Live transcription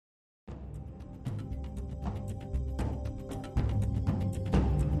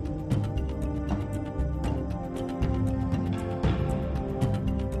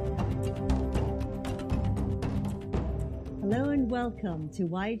Welcome to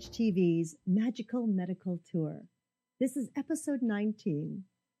YHTV's Magical Medical Tour. This is episode 19.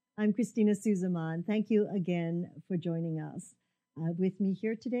 I'm Christina Suzaman. Thank you again for joining us. With me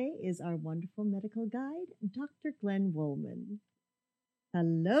here today is our wonderful medical guide, Dr. Glenn Wollman.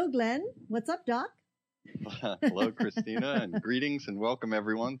 Hello, Glenn. What's up, Doc? Hello, Christina, and greetings and welcome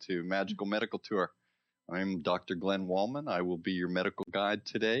everyone to Magical Medical Tour. I'm Dr. Glenn Wollman. I will be your medical guide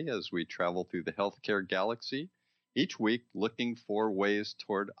today as we travel through the healthcare galaxy, each week looking for ways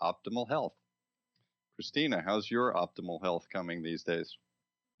toward optimal health. Christina, how's your optimal health coming these days?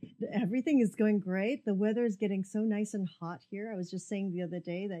 Everything is going great. The weather is getting so nice and hot here. I was just saying the other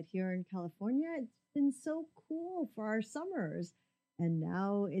day that here in California, it's been so cool for our summers. And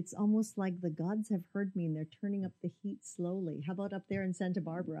now it's almost like the gods have heard me and they're turning up the heat slowly. How about up there in Santa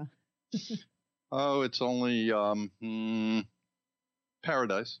Barbara? Oh, it's only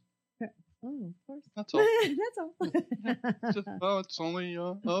paradise. Oh, of course. That's all. That's all. It's only,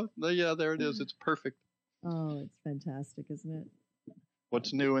 there it is. It's perfect. Oh, it's fantastic, isn't it?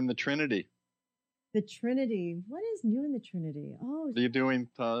 What's new in the Trinity? The Trinity. What is new in the Trinity? Oh, What are you doing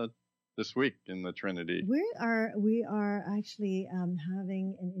this week in the Trinity? we are actually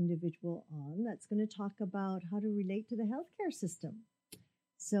having an individual on that's going to talk about how to relate to the healthcare system.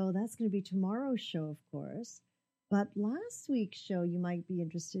 So that's going to be tomorrow's show, of course. But last week's show you might be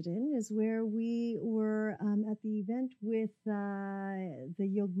interested in is where we were at the event with the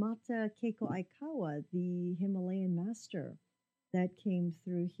Yogmata Keiko Aikawa, the Himalayan master that came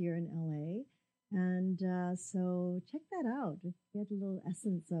through here in LA. And so check that out. Get a little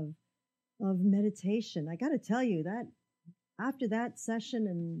essence of meditation. I got to tell you that after that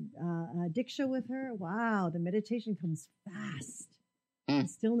session and Diksha with her, wow, the meditation comes fast. The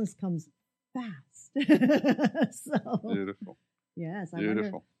stillness comes fast. So Beautiful. yes, I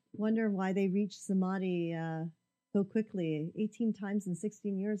Beautiful. wonder why they reached samadhi so quickly. 18 times in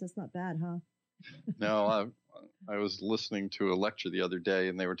 16 years. That's not bad, huh? No, I was listening to a lecture the other day,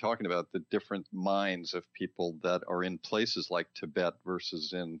 and they were talking about the different minds of people that are in places like Tibet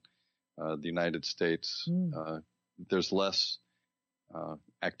versus in the United States. There's less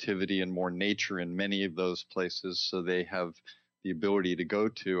activity and more nature in many of those places, so they have the ability to go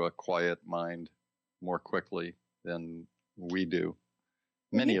to a quiet mind more quickly than we do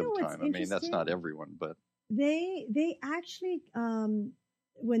many of the time. I mean, that's not everyone, but they actually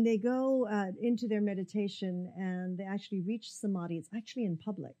when they go into their meditation and they actually reach samadhi, it's actually in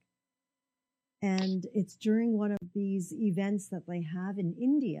public. And it's during one of these events that they have in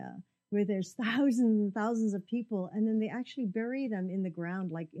India where there's thousands and thousands of people, and then they actually bury them in the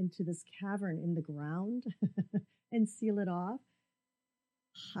ground, like into this cavern in the ground and seal it off.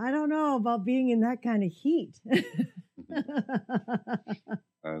 I don't know about being in that kind of heat. I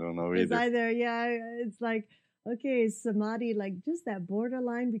don't know either. It's either, it's like, okay, samadhi, like just that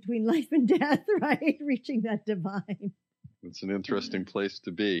borderline between life and death, right? Reaching that divine. It's an interesting place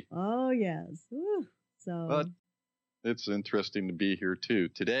to be. Oh, yes. Woo. But it's interesting to be here too.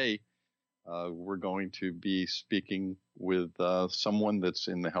 Today, we're going to be speaking with someone that's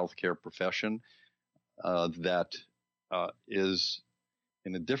in the healthcare profession that is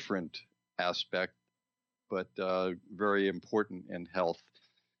in a different aspect, but very important in health.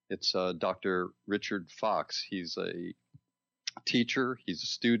 It's Dr. Richard Fox. He's a teacher. He's a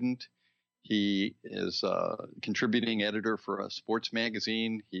student. He is a contributing editor for a sports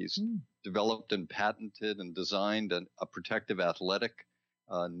magazine. He's developed and patented and designed a protective athletic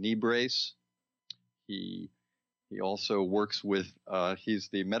knee brace. He also works with, he's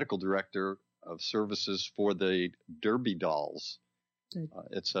the medical director of services for the Derby Dolls.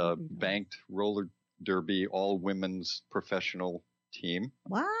 It's a banked roller derby, all women's professional team.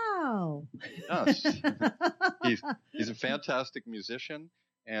 Wow. Yes. He's a fantastic musician,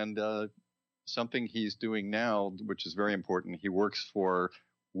 and something he's doing now, which is very important, he works for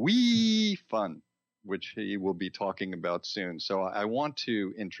We Fun, which he will be talking about soon. So I want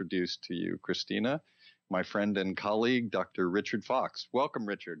to introduce to you, Christina, my friend and colleague, Dr. Richard Fox. Welcome,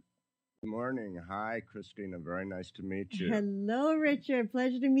 Richard. Good morning. Hi, Christina. Very nice to meet you. Hello, Richard.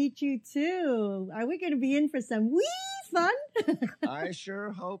 Pleasure to meet you, too. Are we going to be in for some wee fun? I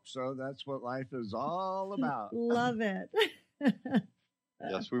sure hope so. That's what life is all about. Love it.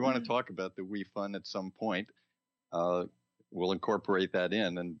 Yes, we want to talk about the Wii Fun at some point. We'll incorporate that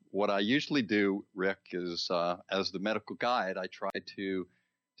in. And what I usually do, Rick, is as the medical guide, I try to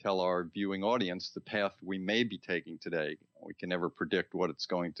tell our viewing audience the path we may be taking today. We can never predict what it's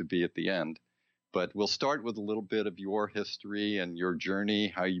going to be at the end. But we'll start with a little bit of your history and your journey,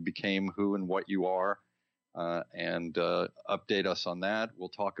 how you became who and what you are, and update us on that. We'll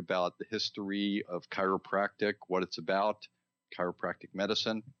talk about the history of chiropractic, what it's about, chiropractic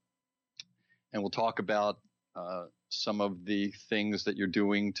medicine. And we'll talk about some of the things that you're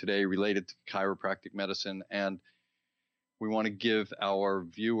doing today related to chiropractic medicine. And we want to give our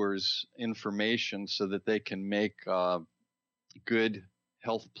viewers information so that they can make good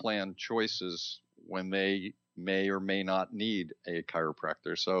health plan choices when they may or may not need a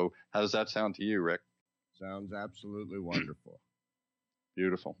chiropractor. So how does that sound to you, Rick? Sounds absolutely wonderful.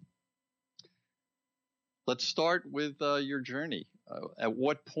 Beautiful. Let's start with your journey. At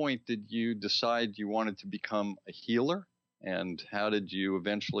what point did you decide you wanted to become a healer? And how did you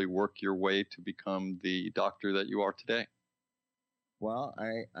eventually work your way to become the doctor that you are today? Well,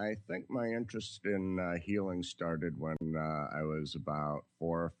 I think my interest in healing started when I was about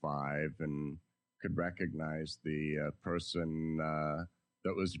 4 or 5 and could recognize the person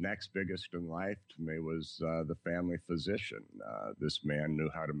that was next biggest in life to me was the family physician. This man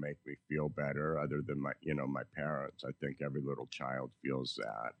knew how to make me feel better other than my parents. I think every little child feels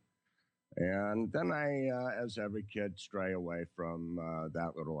that. And then I, as every kid, stray away from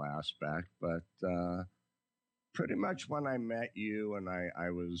that little aspect. But pretty much when I met you and I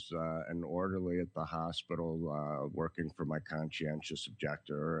was an orderly at the hospital working for my conscientious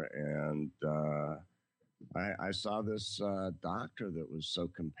objector, and I saw this doctor that was so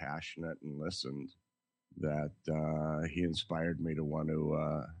compassionate and listened that he inspired me to want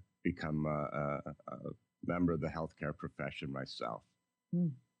to become a member of the healthcare profession myself.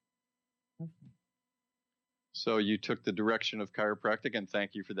 Mm. Okay. So you took the direction of chiropractic, and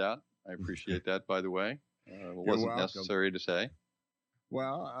thank you for that. I appreciate that, by the way. It wasn't necessary to say.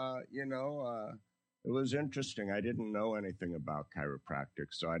 Well, it was interesting. I didn't know anything about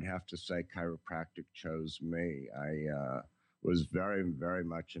chiropractic, so I'd have to say chiropractic chose me. I was very, very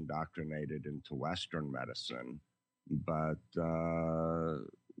much indoctrinated into Western medicine, but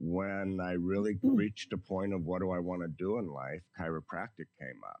when I really reached a point of what do I want to do in life, chiropractic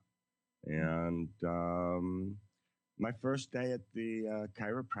came up. And my first day at the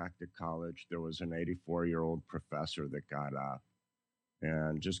chiropractic college, there was an 84-year-old professor that got up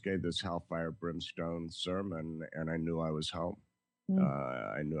and just gave this hellfire brimstone sermon, and I knew I was home.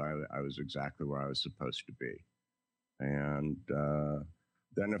 I knew I was exactly where I was supposed to be. And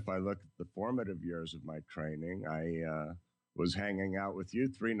then if I look at the formative years of my training, I was hanging out with you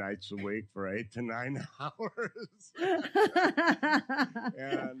 3 nights a week for 8 to 9 hours.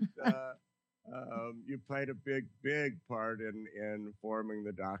 And you played a big, big part in forming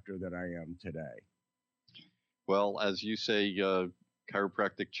the doctor that I am today. Well, as you say,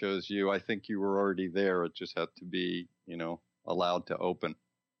 chiropractic chose you. I think you were already there. It just had to be, allowed to open.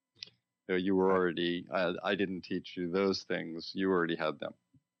 You were already, I didn't teach you those things. You already had them.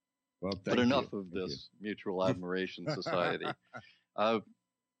 Well, but enough of this mutual admiration society.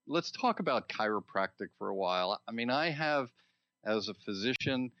 Let's talk about chiropractic for a while. I mean, I have, as a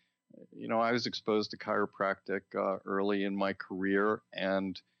physician, I was exposed to chiropractic early in my career,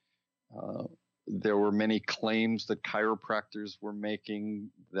 and there were many claims that chiropractors were making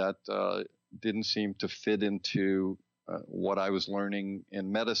that didn't seem to fit into what I was learning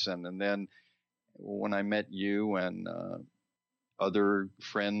in medicine. And then when I met you and other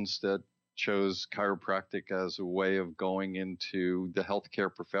friends that chose chiropractic as a way of going into the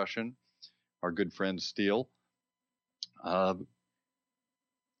healthcare profession, our good friend Steele,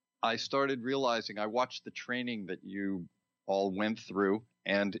 I started realizing, I watched the training that you all went through,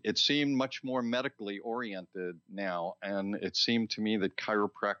 and it seemed much more medically oriented now. And it seemed to me that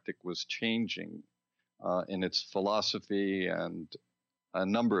chiropractic was changing in its philosophy and a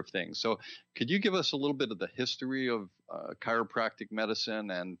number of things. So could you give us a little bit of the history of chiropractic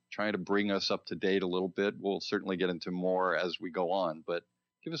medicine and trying to bring us up to date a little bit? We'll certainly get into more as we go on, but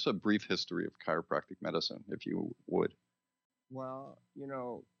give us a brief history of chiropractic medicine, if you would. Well,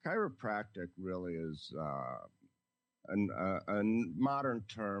 chiropractic really is a modern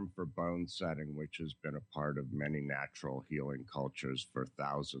term for bone setting, which has been a part of many natural healing cultures for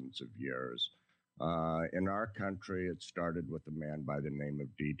thousands of years. In our country, it started with a man by the name of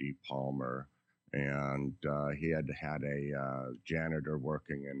D.D. Palmer, and he had a janitor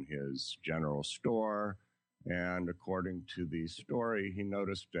working in his general store, and according to the story, he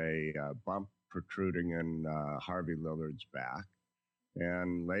noticed a bump protruding in Harvey Lillard's back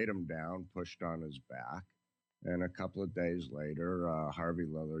and laid him down, pushed on his back. And a couple of days later, Harvey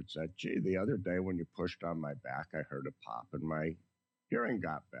Lillard said, gee, the other day when you pushed on my back, I heard a pop and my hearing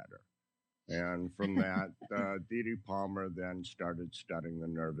got better. And from that, D.D. Palmer then started studying the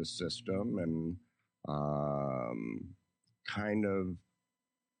nervous system and kind of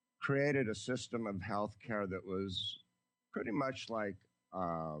created a system of healthcare that was pretty much like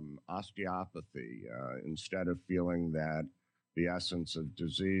osteopathy. Instead of feeling that the essence of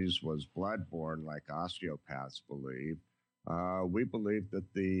disease was blood-borne, like osteopaths believe. We believe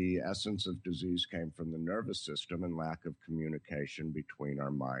that the essence of disease came from the nervous system and lack of communication between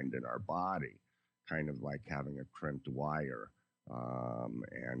our mind and our body, kind of like having a crimped wire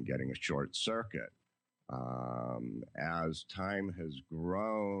and getting a short circuit. As time has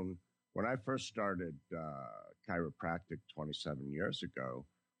grown, when I first started chiropractic 27 years ago,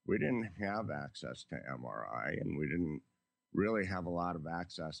 we didn't have access to MRI, and we didn't really have a lot of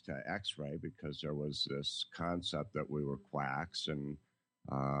access to X-ray because there was this concept that we were quacks, and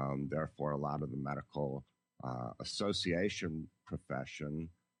therefore a lot of the medical association profession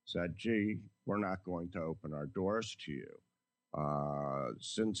said, gee, we're not going to open our doors to you.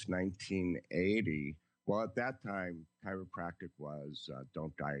 Since 1980, well, at that time, chiropractic was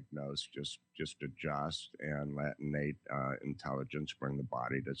don't diagnose, just adjust and let innate intelligence bring the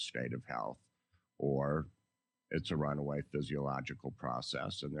body to a state of health, or it's a runaway physiological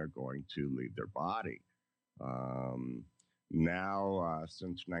process and they're going to leave their body. Now,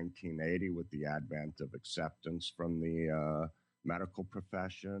 since 1980, with the advent of acceptance from the medical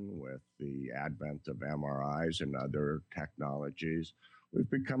profession, with the advent of MRIs and other technologies, we've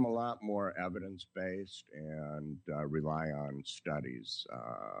become a lot more evidence-based and rely on studies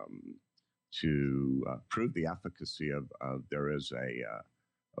to prove the efficacy of there is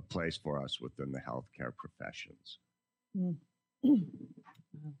a place for us within the healthcare professions.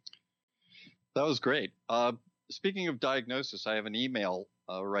 That was great. Speaking of diagnosis, I have an email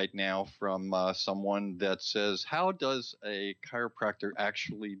right now from someone that says, how does a chiropractor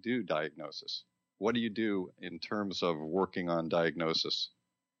actually do diagnosis? What do you do in terms of working on diagnosis?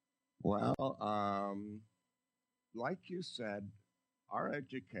 Well, like you said, our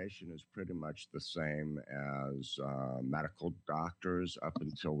education is pretty much the same as medical doctors up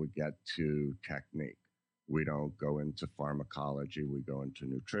until we get to technique. We don't go into pharmacology. We go into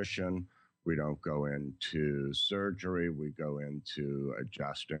nutrition. We don't go into surgery. We go into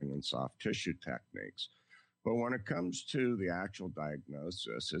adjusting and soft tissue techniques. But when it comes to the actual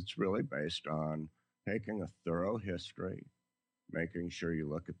diagnosis, it's really based on taking a thorough history, making sure you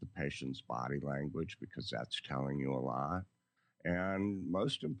look at the patient's body language because that's telling you a lot, and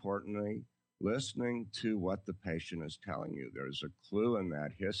most importantly, listening to what the patient is telling you. There's a clue in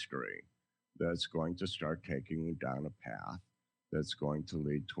that history that's going to start taking you down a path that's going to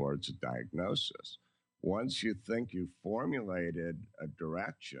lead towards a diagnosis. Once you think you've formulated a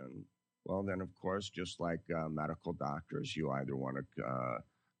direction, well, then, of course, just like medical doctors, you either want to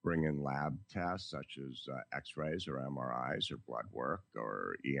bring in lab tests such as X-rays or MRIs or blood work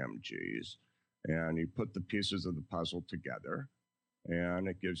or EMGs, and you put the pieces of the puzzle together, and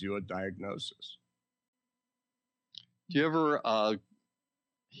it gives you a diagnosis. Do you ever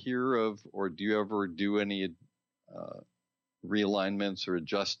hear of, or do you ever do any realignments or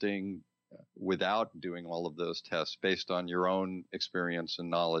adjusting without doing all of those tests based on your own experience and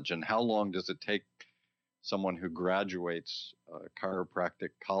knowledge? And how long does it take someone who graduates chiropractic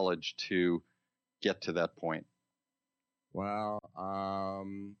college to get to that point? Well,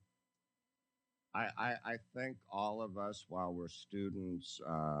 I think all of us, while we're students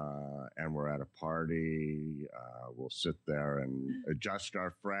and we're at a party, we'll sit there and adjust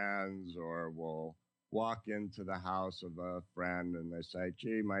our friends, or we'll walk into the house of a friend and they say,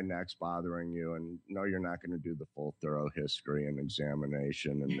 gee, my neck's bothering you. And no, you're not going to do the full thorough history and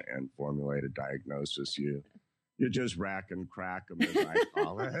examination and formulate a diagnosis. You just rack and crack them, as I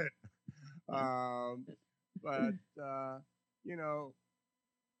call it. But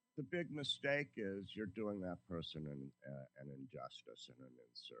the big mistake is you're doing that person an injustice and an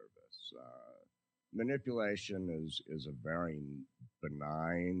inservice. Manipulation is a very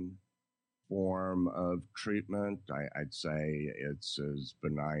benign form of treatment. I'd say it's as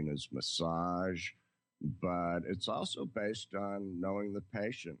benign as massage, but it's also based on knowing the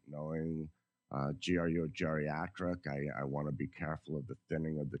patient, knowing, are you a geriatric? I want to be careful of the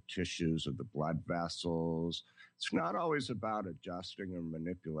thinning of the tissues of the blood vessels. It's not always about adjusting or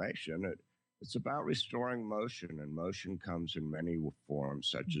manipulation. It's about restoring motion, and motion comes in many forms,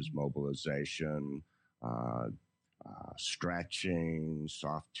 such as mobilization, stretching,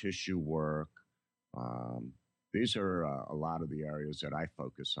 soft tissue work. These are a lot of the areas that I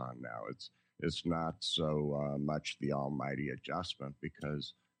focus on now. It's not so much the almighty adjustment,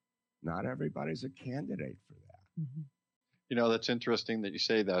 because not everybody's a candidate for that. Mm-hmm. You know, that's interesting that you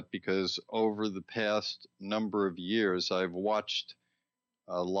say that, because over the past number of years, I've watched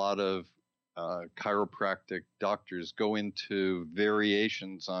a lot of chiropractic doctors go into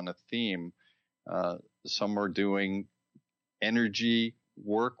variations on a theme. Some are doing energy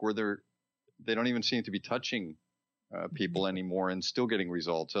work where they don't even seem to be touching people anymore and still getting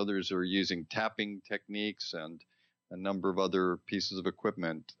results. Others are using tapping techniques and a number of other pieces of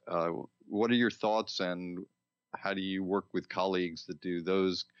equipment. What are your thoughts, and how do you work with colleagues that do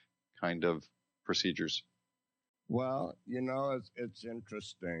those kind of procedures? Well, it's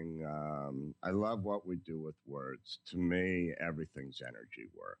interesting. I love what we do with words. To me, everything's energy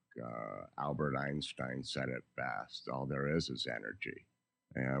work. Albert Einstein said it best: all there is energy.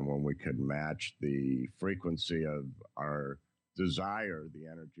 And when we could match the frequency of our desire, the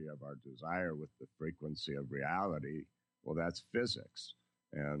energy of our desire, with the frequency of reality, well, that's physics.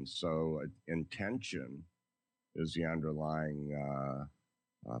 And so intention is the underlying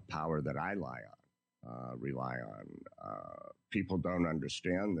power that I rely on. People don't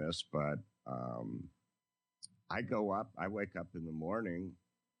understand this, but I wake up in the morning.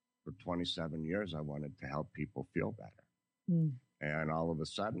 For 27 years, I wanted to help people feel better. Mm. And all of a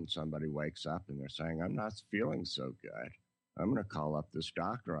sudden, somebody wakes up and they're saying, I'm not feeling so good. I'm going to call up this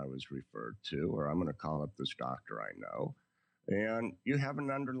doctor I was referred to, or I'm going to call up this doctor I know. And you have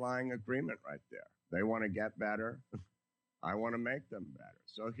an underlying agreement right there. They want to get better. I want to make them better.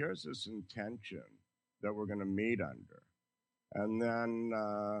 So here's this intention that we're going to meet under. And then,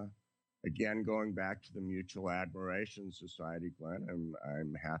 again, going back to the Mutual Admiration Society, Glenn,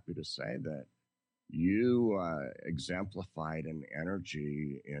 I'm happy to say that you exemplified an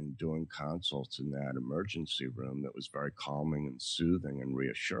energy in doing consults in that emergency room that was very calming and soothing and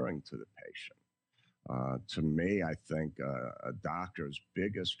reassuring to the patient. To me, I think a doctor's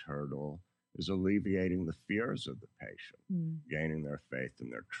biggest hurdle is alleviating the fears of the patient, gaining their faith and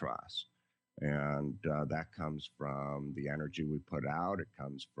their trust. And that comes from the energy we put out. It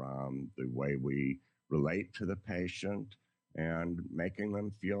comes from the way we relate to the patient, and making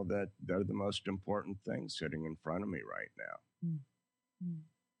them feel that they're the most important thing sitting in front of me right now. Mm-hmm.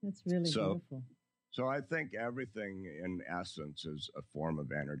 That's really beautiful. So I think everything, in essence, is a form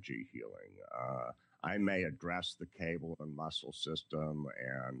of energy healing. I may address the cable and muscle system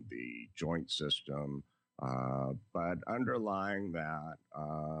and the joint system, but underlying that,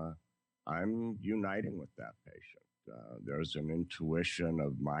 I'm uniting with that patient. There's an intuition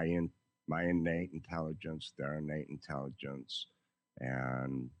of my innate intelligence, their innate intelligence,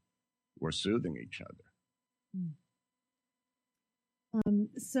 and we're soothing each other.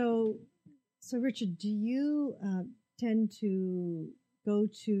 So Richard, do you tend to go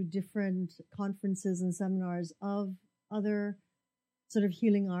to different conferences and seminars of other sort of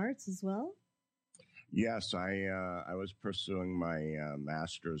healing arts as well? Yes, I was pursuing my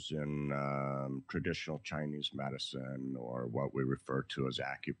master's in traditional Chinese medicine, or what we refer to as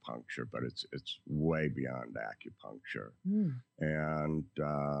acupuncture, but it's way beyond acupuncture. And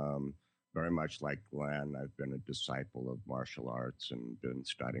very much like Glenn, I've been a disciple of martial arts and been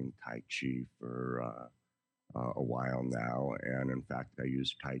studying Tai Chi for a while now. And in fact, I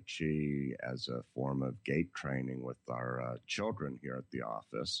use Tai Chi as a form of gait training with our children here at the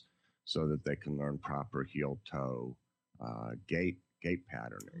office, so that they can learn proper heel-toe gait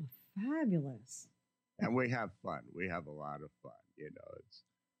patterning. Fabulous. And we have fun. We have a lot of fun. It's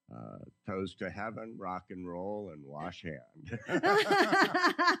toes to heaven, rock and roll, and wash hand.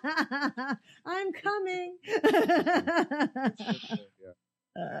 I'm coming.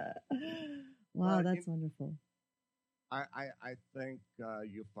 Wow, that's wonderful. I think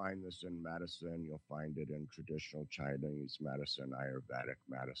you find this in medicine. You'll find it in traditional Chinese medicine, Ayurvedic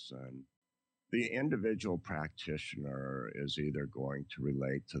medicine. The individual practitioner is either going to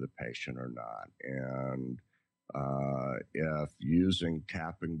relate to the patient or not. And if using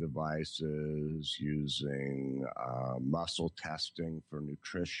tapping devices, using muscle testing for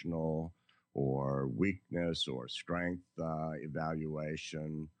nutritional or weakness or strength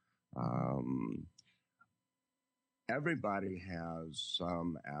evaluation, everybody has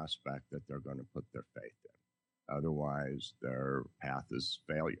some aspect that they're going to put their faith in. Otherwise, their path is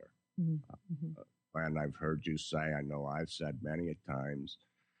failure. And I've heard you say, I know I've said many a times,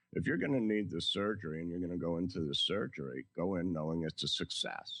 if you're going to need the surgery and you're going to go into the surgery, go in knowing it's a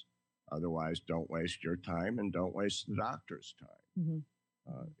success. Otherwise, don't waste your time and don't waste the doctor's time.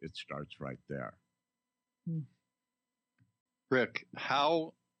 It starts right there. Rick,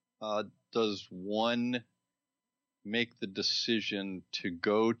 how does one make the decision to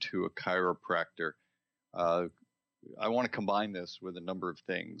go to a chiropractor? I want to combine this with a number of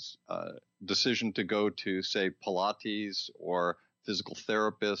things. Decision to go to, say, Pilates or physical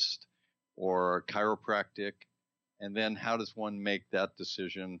therapist or chiropractic, and then how does one make that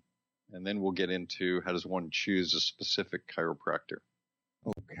decision? And then we'll get into how does one choose a specific chiropractor.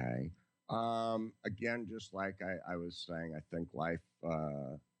 Okay. Again, just like I was saying, I think life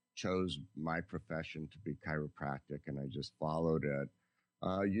chose my profession to be chiropractic, and I just followed it.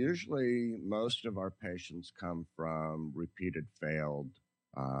 Usually, most of our patients come from repeated failed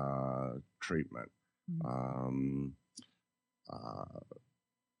treatment. Um, uh,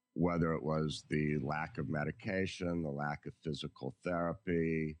 whether it was the lack of medication, the lack of physical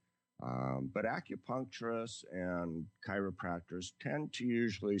therapy. But acupuncturists and chiropractors tend to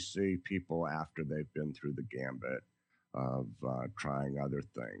usually see people after they've been through the gambit of trying other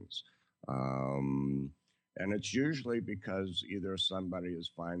things. And it's usually because either somebody has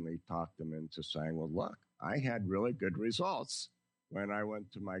finally talked them into saying, well, look, I had really good results when I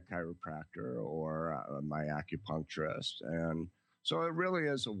went to my chiropractor or my acupuncturist. And so it really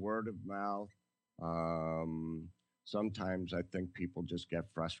is a word of mouth. Sometimes I think people just get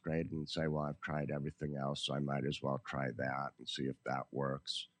frustrated and say, well, I've tried everything else, so I might as well try that and see if that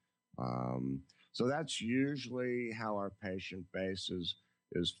works. So that's usually how our patient base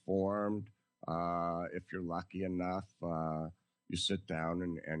is formed. If you're lucky enough, you sit down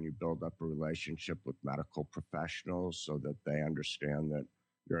and you build up a relationship with medical professionals so that they understand that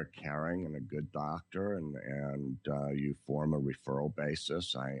you're a caring and a good doctor, and you form a referral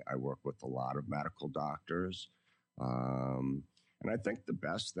basis. I work with a lot of medical doctors. And I think the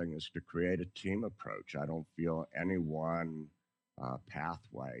best thing is to create a team approach. I don't feel any one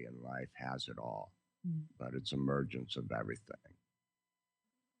pathway in life has it all, but it's emergence of everything.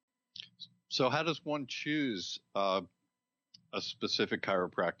 So how does one choose a specific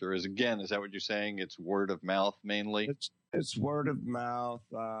chiropractor? Is that what you're saying? It's word of mouth mainly? It's word of mouth.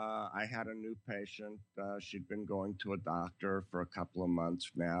 I had a new patient. She'd been going to a doctor for a couple of months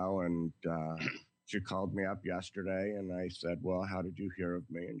now, and she called me up yesterday, and I said, well, how did you hear of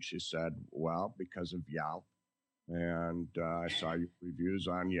me? And she said, well, because of Yelp. And I saw your reviews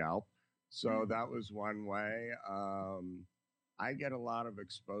on Yelp. So that was one way. I get a lot of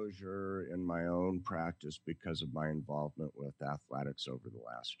exposure in my own practice because of my involvement with athletics over the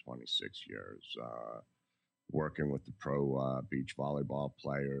last 26 years, working with the pro beach volleyball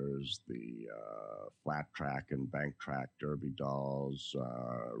players, the flat track and bank track derby dolls,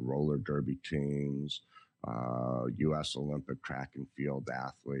 roller derby teams, U.S. Olympic track and field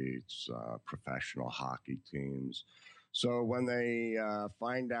athletes, professional hockey teams. So when they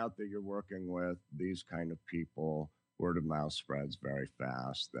find out that you're working with these kind of people, word of mouth spreads very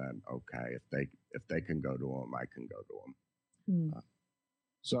fast. Then, okay, if they can go to them, I can go to them.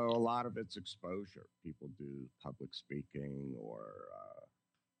 So a lot of it's exposure. People do public speaking, or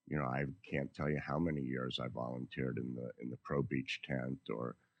I can't tell you how many years I volunteered in the Pro Beach tent,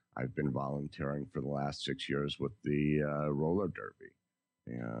 or I've been volunteering for the last 6 years with the roller derby,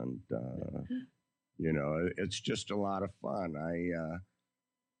 and it's just a lot of fun.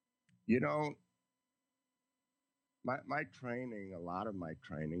 My training, a lot of my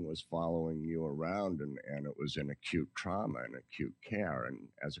training was following you around, and it was in acute trauma and acute care. And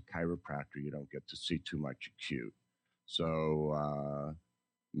as a chiropractor, you don't get to see too much acute. So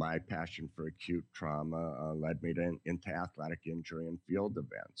my passion for acute trauma led me into athletic injury and field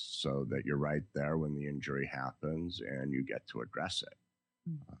events, so that you're right there when the injury happens and you get to address it.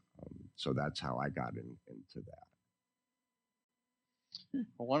 So that's how I got into that.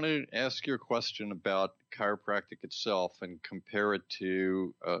 I want to ask you a question about chiropractic itself and compare it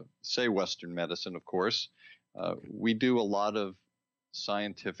to, say, Western medicine, of course. We do a lot of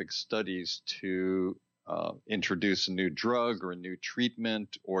scientific studies to introduce a new drug or a new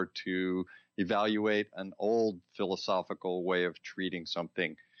treatment, or to evaluate an old philosophical way of treating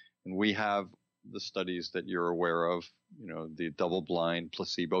something. And we have the studies that you're aware of, the double-blind,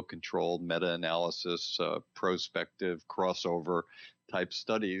 placebo-controlled, meta-analysis, prospective, crossover type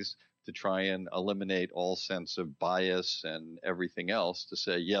studies to try and eliminate all sense of bias and everything else, to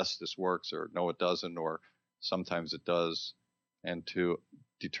say, yes, this works, or no, it doesn't, or sometimes it does, and to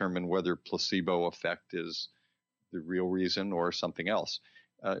determine whether placebo effect is the real reason or something else.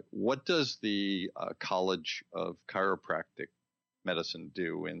 What does the College of Chiropractic Medicine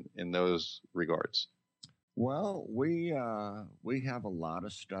do in those regards? Well, we have a lot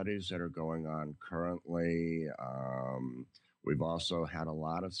of studies that are going on currently. We've also had a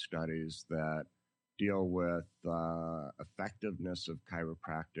lot of studies that deal with effectiveness of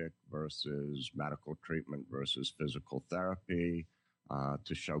chiropractic versus medical treatment versus physical therapy,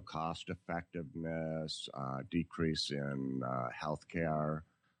 to show cost effectiveness, decrease in healthcare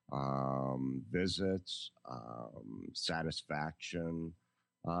visits, satisfaction.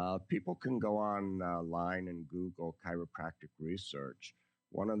 People can go online and Google chiropractic research.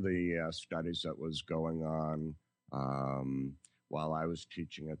 One of the studies that was going on while I was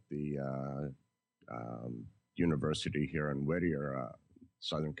teaching at the university here in Whittier,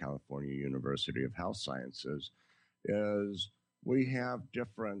 Southern California University of Health Sciences, is we have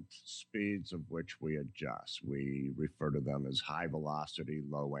different speeds of which we adjust. We refer to them as high velocity,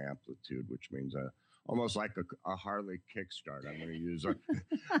 low amplitude, which means almost like a Harley kickstart. I'm going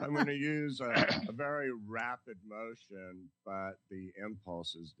to use a very rapid motion, but the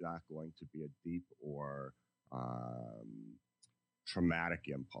impulse is not going to be a deep or traumatic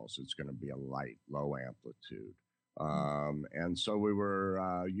impulse. It's going to be a light, low amplitude. And so we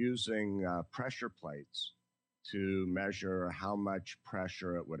were using pressure plates to measure how much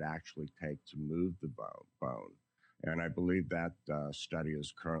pressure it would actually take to move the bone. And I believe that study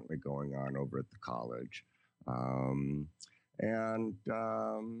is currently going on over at the college.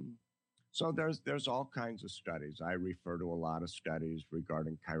 So there's all kinds of studies. I refer to a lot of studies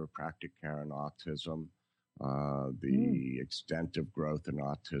regarding chiropractic care and autism. The extent of growth in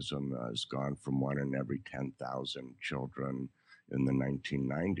autism has gone from 1 in every 10,000 children in the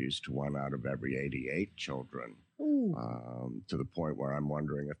 1990s to 1 out of every 88 children, to the point where I'm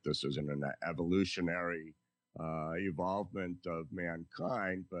wondering if this isn't an evolutionary evolvement of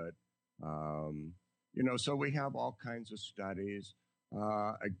mankind. But, so we have all kinds of studies.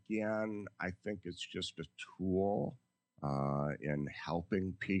 Again, I think it's just a tool in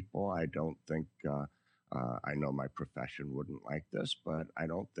helping people. I don't think, I know my profession wouldn't like this, but I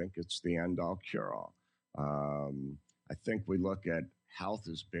don't think it's the end-all cure-all. I think we look at health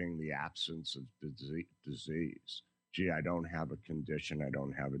as being the absence of disease. Gee, I don't have a condition, I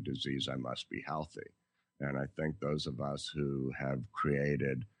don't have a disease, I must be healthy. And I think those of us who have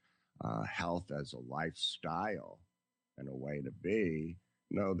created health as a lifestyle and a way to be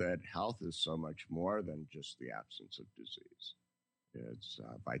know that health is so much more than just the absence of disease. It's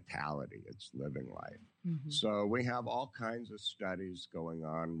vitality, it's living life. Mm-hmm. So we have all kinds of studies going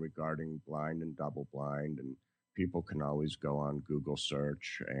on regarding blind and double blind, and people can always go on Google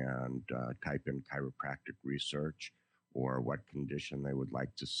search and type in chiropractic research or what condition they would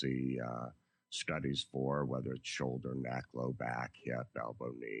like to see studies for, whether it's shoulder, neck, low back, hip,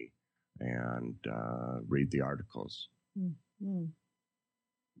 elbow, knee, and read the articles. Mm-hmm.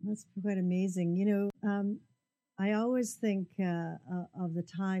 That's quite amazing. I always think of the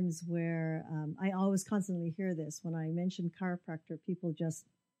times where I always constantly hear this when I mention chiropractor. People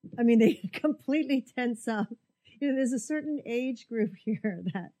they completely tense up. There's a certain age group here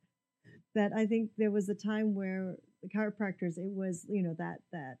that I think there was a time where the chiropractors, it was,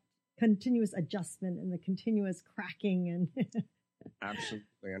 that continuous adjustment and the continuous cracking and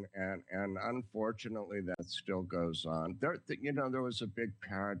Absolutely, and unfortunately, that still goes on. There was a big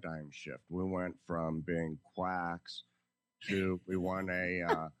paradigm shift. We went from being quacks to we won a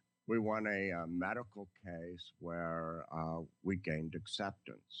medical case where we gained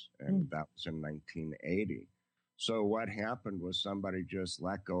acceptance, and that was in 1980. So what happened was somebody just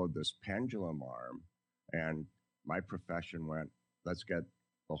let go of this pendulum arm, and my profession went, let's get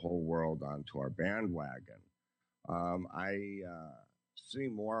the whole world onto our bandwagon. I see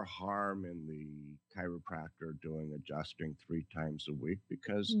more harm in the chiropractor doing adjusting 3 times a week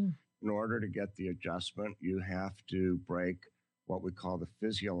because in order to get the adjustment, you have to break what we call the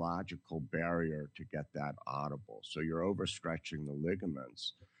physiological barrier to get that audible. So you're overstretching the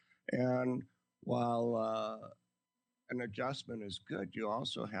ligaments. And while an adjustment is good, you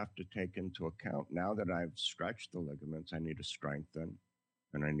also have to take into account, now that I've stretched the ligaments, I need to strengthen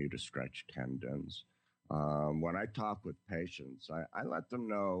and I need to stretch tendons. When I talk with patients, I let them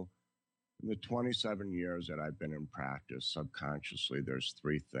know in the 27 years that I've been in practice, subconsciously, there's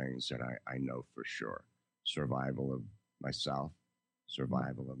 3 things that I know for sure. Survival of myself,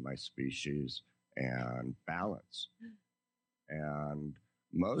 survival of my species, and balance. And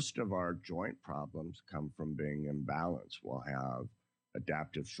most of our joint problems come from being imbalanced. We'll have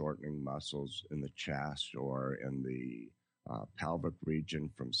adaptive shortening muscles in the chest or in the pelvic region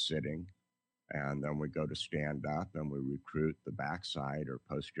from sitting. And then we go to stand up and we recruit the backside or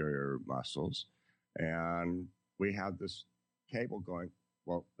posterior muscles. And we have this cable going,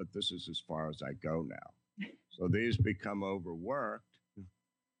 well, but this is as far as I go now. So these become overworked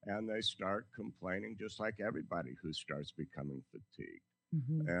and they start complaining just like everybody who starts becoming fatigued.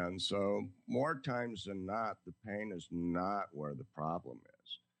 Mm-hmm. And so more times than not, the pain is not where the problem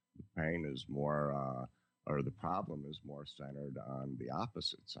is. The pain is more, or the problem is more centered on the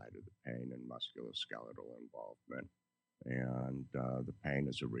opposite side of the pain and musculoskeletal involvement. And the pain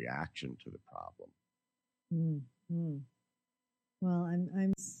is a reaction to the problem. Mm-hmm. Well,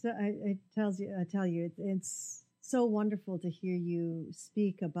 I tell you, it's so wonderful to hear you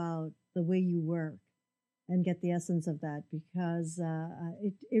speak about the way you work and get the essence of that, because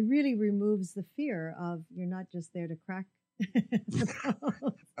it really removes the fear of you're not just there to crack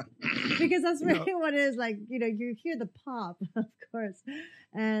Because that's really what it is. Like, you hear the pop, of course,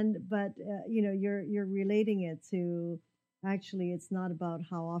 but you're relating it to, actually, it's not about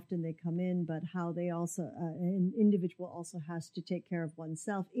how often they come in, but how they also, an individual also has to take care of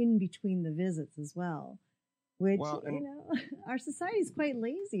oneself in between the visits as well. Which, our society is quite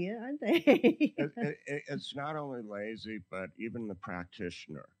lazy, aren't they? It's not only lazy, but even the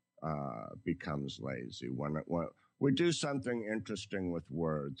practitioner becomes lazy. When we do something interesting with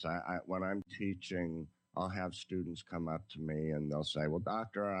words, when I'm teaching, I'll have students come up to me and they'll say, "Well,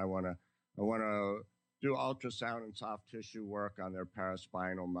 doctor, I want to do ultrasound and soft tissue work on their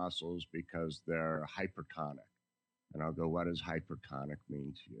paraspinal muscles because they're hypertonic." And I'll go, "What does hypertonic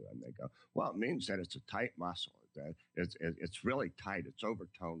mean to you?" And they go, "Well, it means that it's a tight muscle. It's really tight. It's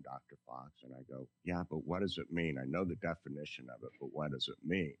overtoned, Dr. Fox." And I go, "Yeah, but what does it mean? I know the definition of it, but what does it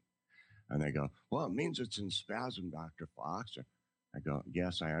mean?" And they go, "Well, it means it's in spasm, Dr. Fox." I go,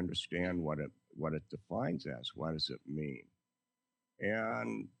 "Yes, I understand what it defines as. What does it mean?"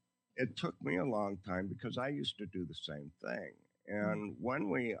 And it took me a long time because I used to do the same thing. And when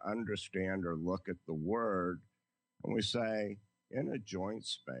we understand or look at the word, and we say, in a joint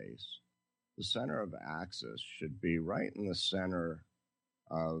space, the center of axis should be right in the center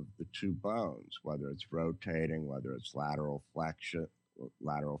of the two bones, whether it's rotating, whether it's lateral flexing,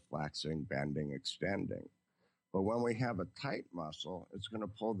 bending, extending. But when we have a tight muscle, it's going to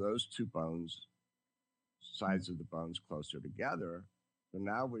pull those two bones, sides of the bones, closer together. So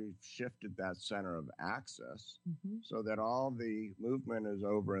now we've shifted that center of axis so that all the movement is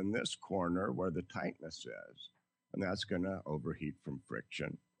over in this corner where the tightness is. And that's going to overheat from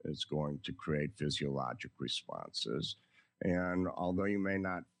friction. It's going to create physiologic responses. And although you may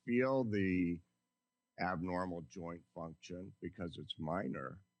not feel the abnormal joint function because it's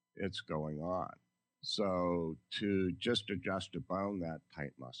minor, it's going on. So to just adjust a bone, that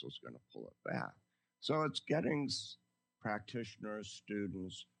tight muscle is going to pull it back. So it's getting practitioners,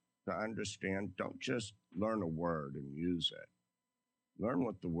 students to understand, don't just learn a word and use it. Learn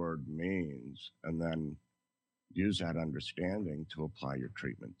what the word means and then use that understanding to apply your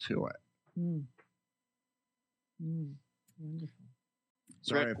treatment to it. Wonderful.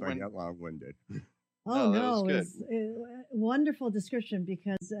 Sorry if I got long-winded. Oh, no, it's a wonderful description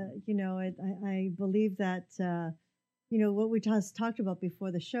because, I believe that, what we just talked about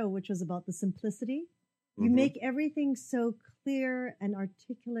before the show, which was about the simplicity. You make everything so clear and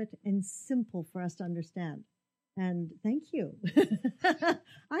articulate and simple for us to understand. And thank you.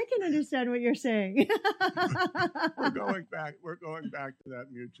 I can understand what you're saying. We're going back to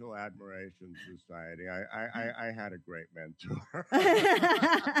that mutual admiration society. I had a great mentor.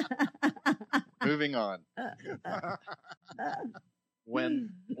 Moving on.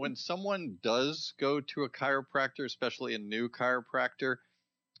 When someone does go to a chiropractor, especially a new chiropractor,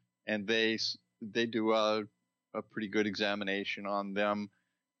 and they do a pretty good examination on them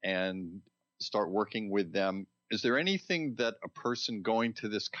and start working with them, is there anything that a person going to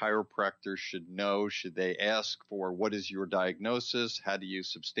this chiropractor should know? Should they ask for, what is your diagnosis? How do you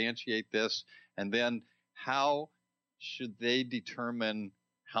substantiate this? And then how should they determine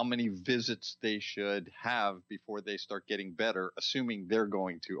how many visits they should have before they start getting better, assuming they're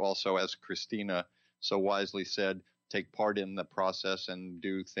going to also, as Christina so wisely said, take part in the process and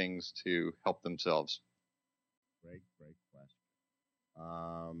do things to help themselves? Great question.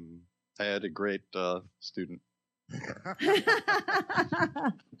 I had a great student.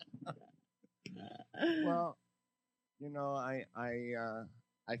 Well,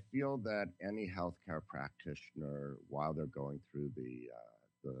 I feel that any healthcare practitioner, while they're going through the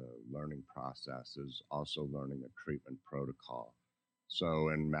learning process, is also learning a treatment protocol. So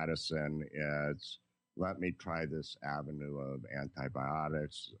in medicine, it's let me try this avenue of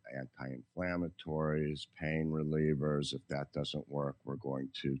antibiotics, anti-inflammatories, pain relievers. If that doesn't work, we're going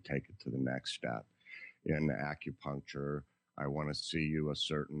to take it to the next step. In acupuncture, I want to see you a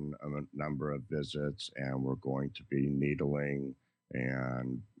certain number of visits, and we're going to be needling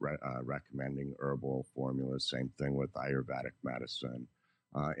and recommending herbal formulas. Same thing with Ayurvedic medicine.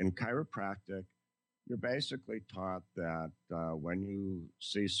 In chiropractic, you're basically taught that when you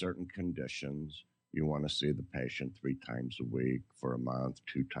see certain conditions, you want to see the patient 3 times a week for a month,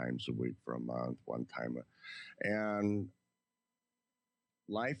 2 times a week for a month, 1 time. And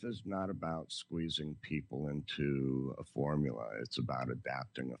life is not about squeezing people into a formula. It's about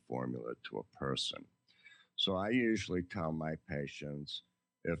adapting a formula to a person. So I usually tell my patients,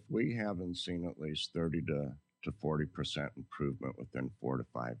 if we haven't seen at least 30 to 40% improvement within 4 to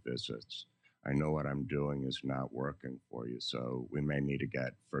 5 visits, I know what I'm doing is not working for you. So we may need to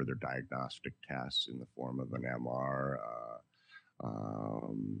get further diagnostic tests in the form of an MR,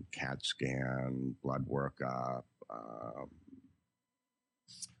 CAT scan, blood workup,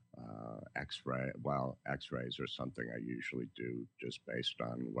 X-ray. Well, X-rays are something I usually do just based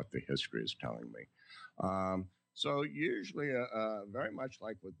on what the history is telling me. So usually, very much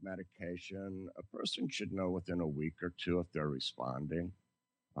like with medication, a person should know within a week or two if they're responding.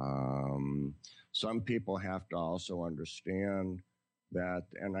 Some people have to also understand that,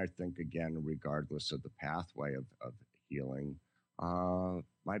 and I think, again, regardless of the pathway of healing,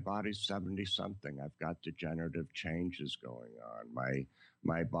 my body's 70-something. I've got degenerative changes going on.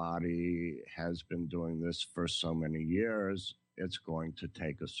 My body has been doing this for so many years. It's going to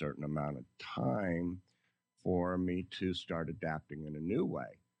take a certain amount of time for me to start adapting in a new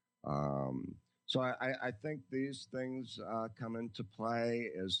way. So I think these things come into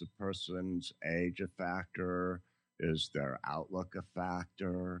play. Is the person's age a factor? Is their outlook a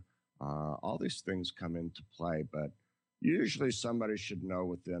factor? All these things come into play, but usually somebody should know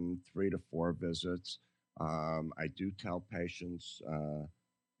within 3 to 4 visits. I do tell patients,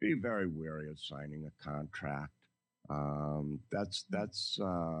 be very wary of signing a contract.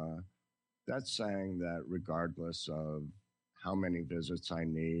 That's saying that regardless of how many visits I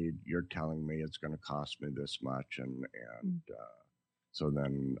need, you're telling me it's going to cost me this much, and so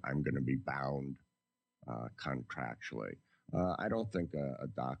then I'm going to be bound contractually. I don't think a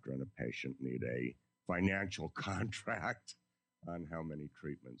doctor and a patient need a financial contract on how many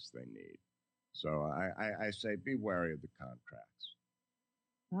treatments they need. So I say be wary of the contracts.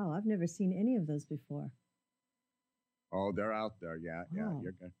 Wow, I've never seen any of those before. Oh, they're out there. Yeah, Oh.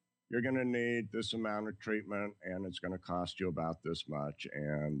 yeah. You're going to need this amount of treatment, and it's going to cost you about this much,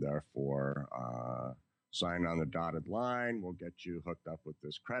 and therefore sign on the dotted line. We'll get you hooked up with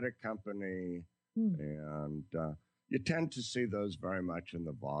this credit company. And you tend to see those very much in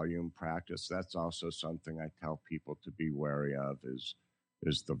the volume practice. That's also something I tell people to be wary of is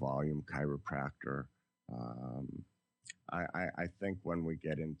the volume chiropractor. I think when we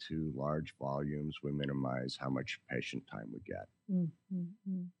get into large volumes, we minimize how much patient time we get.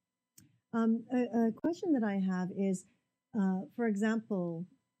 Mm-hmm. A question that I have is, for example,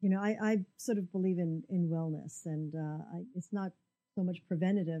 I sort of believe in wellness, and it's not so much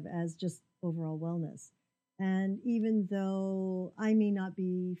preventative as just overall wellness. And even though I may not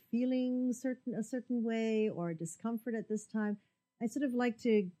be feeling a certain way or discomfort at this time, I sort of like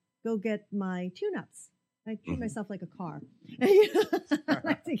to go get my tune-ups. I treat myself like a car. I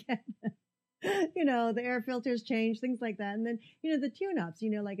like to get, the air filters change, things like that. And then, the tune-ups,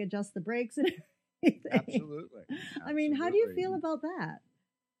 like adjust the brakes and everything. Absolutely. I mean, how do you feel about that?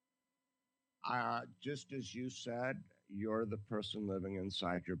 Just as you said, you're the person living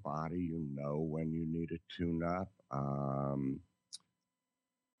inside your body. You know when you need a tune-up.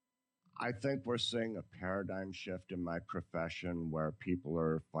 I think we're seeing a paradigm shift in my profession where people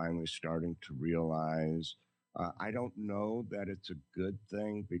are finally starting to realize, I don't know that it's a good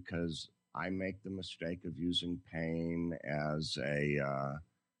thing because I make the mistake of using pain as a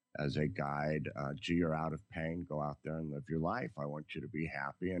guide. Gee, you're out of pain. Go out there and live your life. I want you to be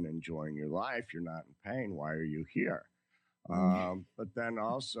happy and enjoying your life. You're not in pain. Why are you here? But then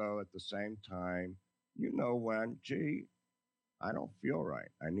also at the same time, when, gee, I don't feel right.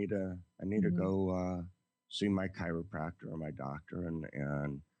 I need to go see my chiropractor or my doctor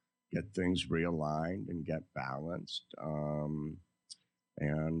and get things realigned and get balanced.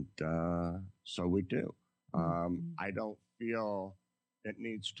 So we do. I don't feel it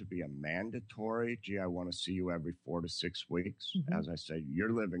needs to be a mandatory, gee, I want to see you every 4 to 6 weeks. As I say,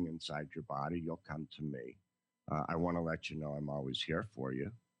 you're living inside your body. You'll come to me. I want to let you know I'm always here for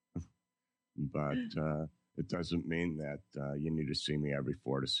you. But it doesn't mean that you need to see me every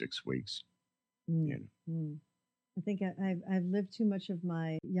 4 to 6 weeks. I think I've lived too much of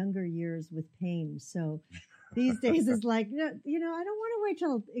my younger years with pain. So these days it's like, I don't want to wait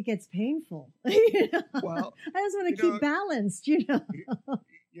till it gets painful. Well, I just want to keep balanced, You're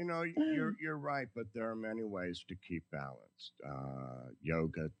right, but there are many ways to keep balanced.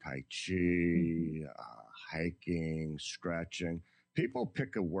 Yoga, Tai Chi, hiking, stretching. People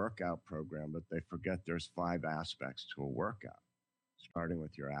pick a workout program, but they forget there's 5 aspects to a workout, starting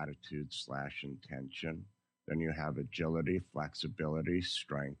with your attitude/intention. Then you have agility, flexibility,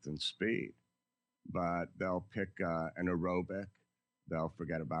 strength, and speed. But they'll pick an aerobic. They'll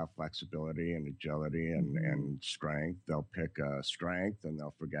forget about flexibility and agility and strength. They'll pick strength, and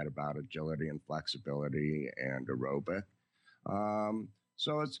they'll forget about agility and flexibility and aerobic.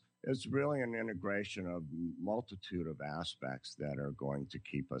 So it's really an integration of multitude of aspects that are going to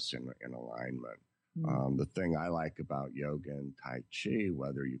keep us in alignment. The thing I like about yoga and Tai Chi,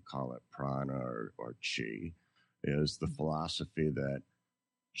 whether you call it prana or chi, is the philosophy that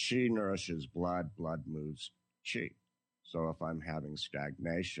chi nourishes blood, blood moves chi. So if I'm having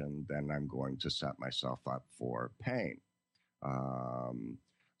stagnation, then I'm going to set myself up for pain.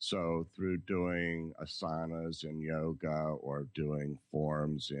 So through doing asanas in yoga or doing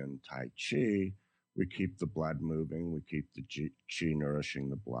forms in Tai Chi, we keep the blood moving, we keep the chi nourishing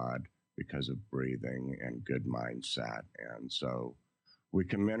the blood because of breathing and good mindset. And so we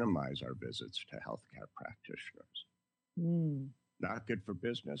can minimize our visits to healthcare practitioners. Not good for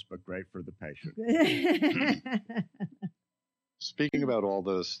business, but great for the patient. Speaking about all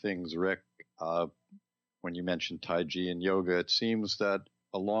those things, Rick, when you mentioned Tai Chi and yoga, it seems that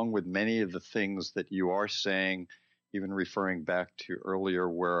along with many of the things that you are saying, even referring back to earlier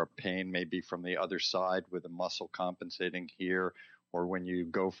where a pain may be from the other side with a muscle compensating here, or when you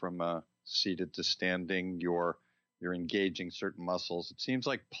go from seated to standing, you're engaging certain muscles. It seems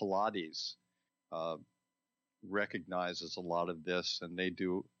like Pilates recognizes a lot of this, and they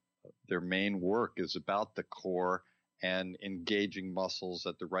do their main work is about the core and engaging muscles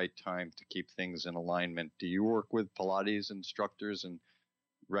at the right time to keep things in alignment. Do you work with Pilates instructors and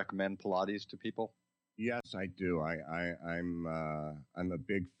recommend Pilates to people? Yes, I do. I'm a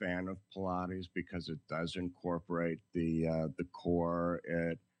big fan of Pilates because it does incorporate the core.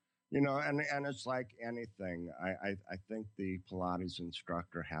 And it's like anything. I think the Pilates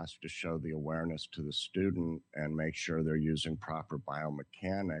instructor has to show the awareness to the student and make sure they're using proper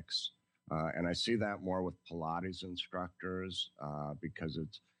biomechanics. And I see that more with Pilates instructors because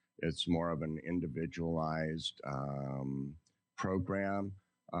it's more of an individualized program.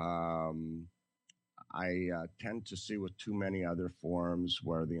 I tend to see with too many other forms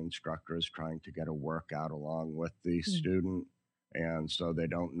where the instructor is trying to get a workout along with the student, and so they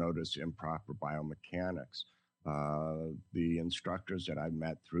don't notice improper biomechanics. The instructors that I've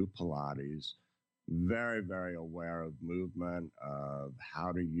met through Pilates, very, very aware of movement, of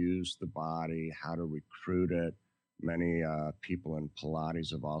how to use the body, how to recruit it. Many people in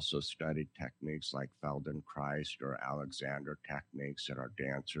Pilates have also studied techniques like Feldenkrais or Alexander techniques that our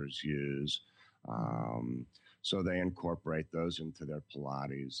dancers use. So they incorporate those into their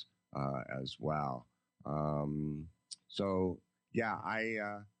Pilates as well.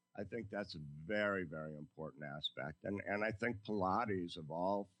 I think that's a very, very important aspect. And I think Pilates of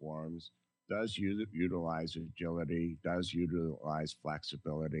all forms does utilize agility, does utilize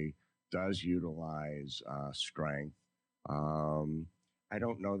flexibility, does utilize strength. I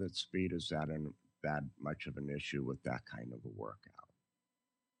don't know that speed is that much of an issue with that kind of a workout.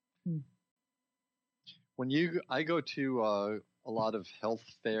 I go to a lot of health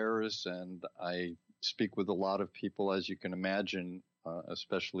fairs, and I speak with a lot of people, as you can imagine,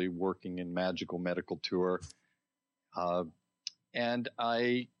 especially working in Magical Medical Tour. And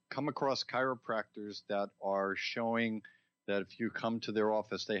I come across chiropractors that are showing that if you come to their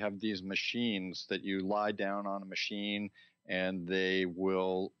office, they have these machines that you lie down on a machine and they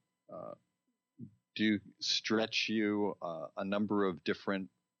will stretch you a number of different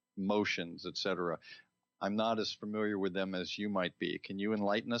motions, etc. I'm not as familiar with them as you might be. Can you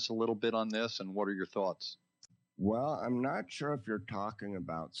enlighten us a little bit on this, and what are your thoughts? Well, I'm not sure if you're talking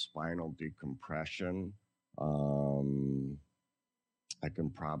about spinal decompression. I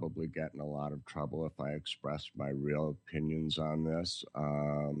can probably get in a lot of trouble if I express my real opinions on this.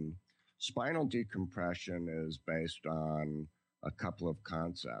 Spinal decompression is based on a couple of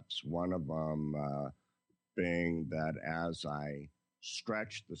concepts. One of them being that as I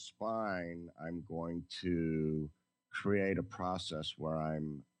stretch the spine, I'm going to create a process where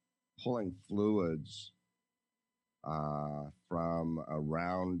I'm pulling fluids from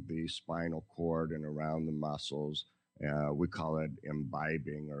around the spinal cord and around the muscles. We call it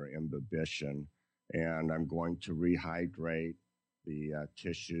imbibing or imbibition. And I'm going to rehydrate the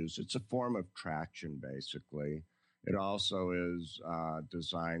tissues. It's a form of traction, basically. It also is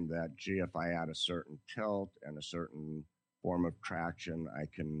designed that, if I add a certain tilt and a certain form of traction, I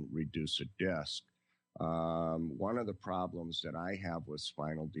can reduce a disc. One of the problems that I have with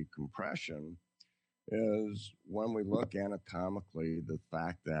spinal decompression is when we look anatomically, the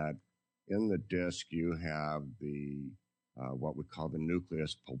fact that in the disc you have the what we call the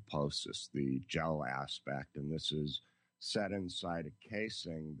nucleus pulposus, the gel aspect, and this is set inside a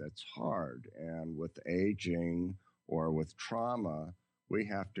casing that's hard. And with aging or with trauma, we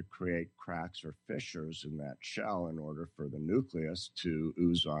have to create cracks or fissures in that shell in order for the nucleus to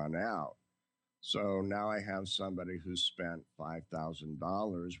ooze on out. So now I have somebody who spent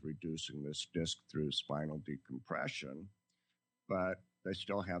 $5,000 reducing this disc through spinal decompression, but they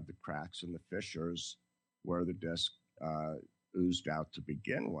still have the cracks and the fissures where the disc oozed out to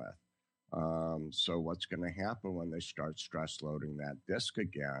begin with. So what's going to happen when they start stress loading that disc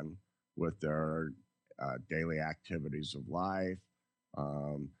again with their daily activities of life?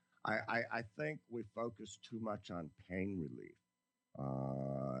 I think we focus too much on pain relief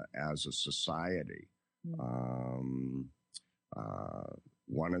as a society.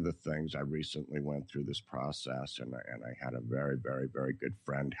 One of the things I recently went through this process, and I had a very, very, very good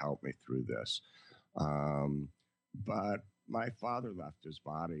friend help me through this. But my father left his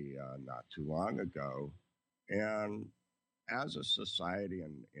body not too long ago, and as a society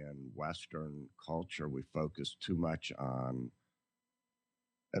in Western culture, we focus too much on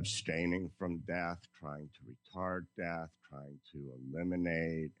abstaining from death, trying to retard death, trying to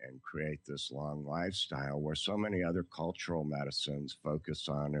eliminate and create this long lifestyle, where so many other cultural medicines focus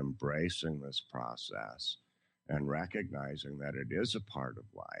on embracing this process and recognizing that it is a part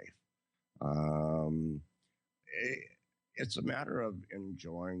of life. It's a matter of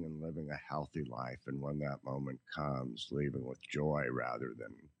enjoying and living a healthy life, and when that moment comes, leaving with joy rather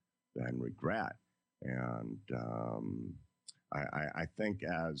than regret. And I think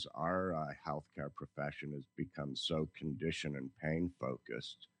as our healthcare profession has become so condition and pain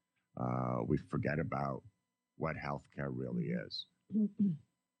focused, we forget about what healthcare really is.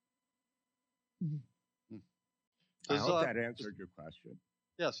 I hope that answered your question.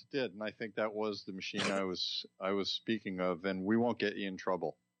 Yes, it did, and I think that was the machine I was speaking of, and we won't get you in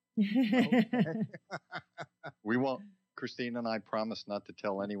trouble. We won't. Christine and I promise not to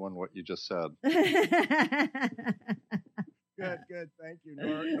tell anyone what you just said. Good. Thank you.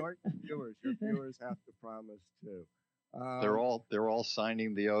 Nor your viewers. Your viewers have to promise too. They're all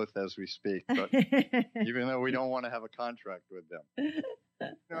signing the oath as we speak, but even though we don't want to have a contract with them.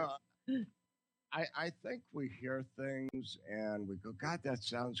 No, I think we hear things and we go, God, that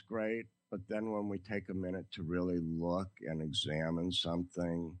sounds great. But then when we take a minute to really look and examine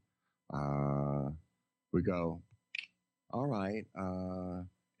something, we go, all right,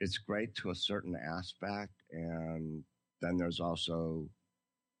 it's great to a certain aspect, and then there's also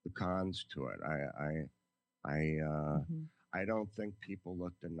the cons to it. I don't think people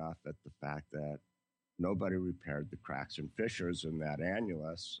looked enough at the fact that nobody repaired the cracks and fissures in that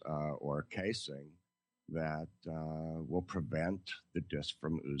annulus or casing that will prevent the disc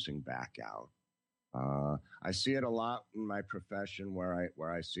from oozing back out. I see it a lot in my profession where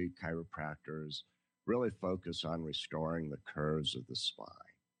I see chiropractors really focus on restoring the curves of the spine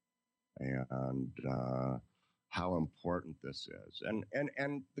and how important this is.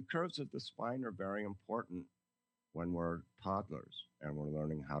 And the curves of the spine are very important when we're toddlers and we're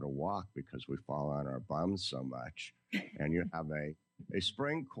learning how to walk because we fall on our bums so much. And you have a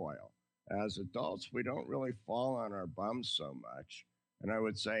spring coil. As adults, we don't really fall on our bums so much. And I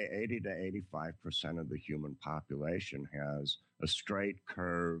would say 80 to 85% of the human population has a straight,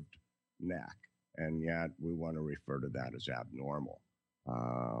 curved neck. And yet we want to refer to that as abnormal.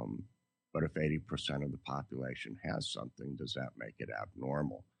 But if 80% of the population has something, does that make it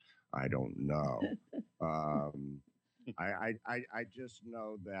abnormal? I don't know. I just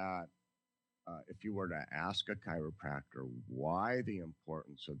know that if you were to ask a chiropractor why the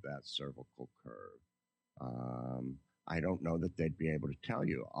importance of that cervical curve, I don't know that they'd be able to tell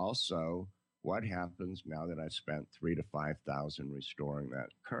you. Also, what happens now that I've spent $3,000 to $5,000 restoring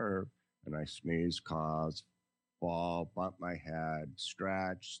that curve, and I sneeze, cough, fall, bump my head,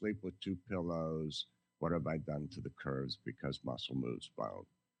 stretch, sleep with 2 pillows? What have I done to the curves because muscle moves bone?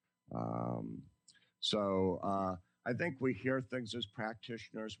 I think we hear things as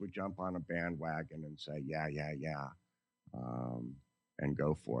practitioners. We jump on a bandwagon and say, yeah, and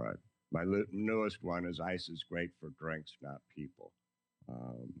go for it. My newest one is ice is great for drinks, not people.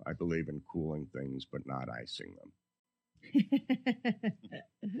 I believe in cooling things, but not icing them.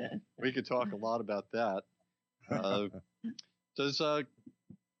 We could talk a lot about that.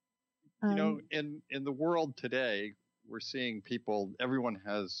 In the world today, we're seeing everyone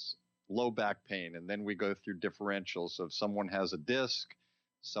has low back pain, and then we go through differentials of someone has a disc,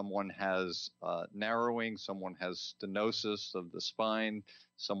 someone has narrowing, someone has stenosis of the spine,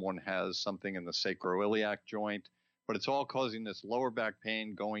 someone has something in the sacroiliac joint, but it's all causing this lower back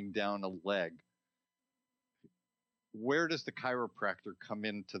pain going down a leg. Where does the chiropractor come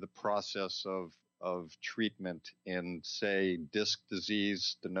into the process of treatment in, say, disc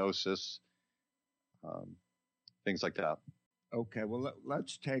disease, stenosis, things like that? Okay, well,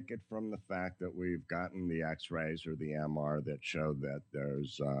 let's take it from the fact that we've gotten the x-rays or the MR that show that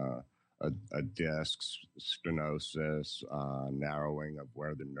there's a disc, stenosis, narrowing of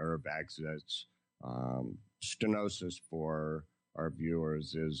where the nerve exits. Stenosis for our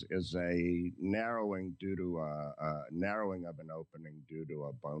viewers is a narrowing due to a narrowing of an opening due to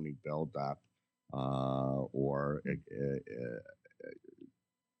a bony buildup or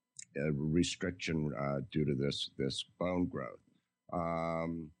a restriction due to this bone growth.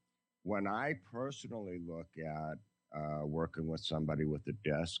 When I personally look at working with somebody with a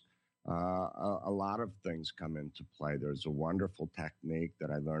disc, a lot of things come into play. There's a wonderful technique that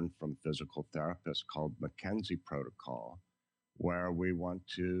I learned from physical therapists called McKenzie Protocol, where we want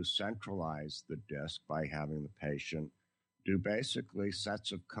to centralize the disc by having the patient do basically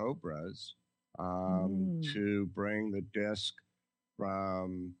sets of cobras to bring the disc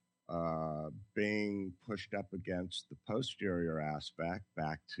from being pushed up against the posterior aspect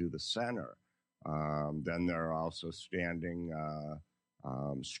back to the center. Then there are also standing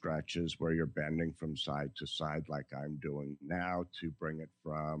stretches where you're bending from side to side like I'm doing now to bring it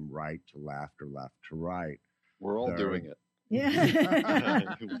from right to left or left to right. We're all doing it.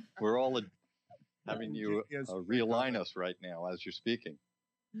 Yeah. We're all having you realign us right now as you're speaking.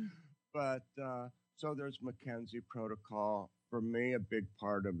 But so there's McKenzie Protocol. For me, a big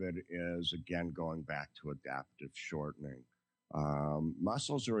part of it is, again, going back to adaptive shortening.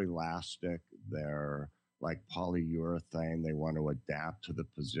 Muscles are elastic. They're like polyurethane. They want to adapt to the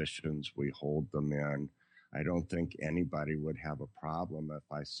positions we hold them in. I don't think anybody would have a problem if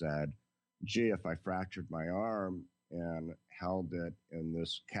I said, gee, if I fractured my arm and held it in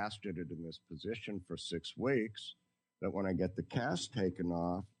this, casted it in this position for 6 weeks, that when I get the cast taken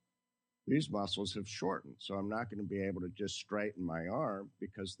off, these muscles have shortened. So I'm not going to be able to just straighten my arm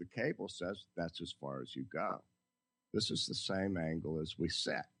because the cable says that's as far as you go. This is the same angle as we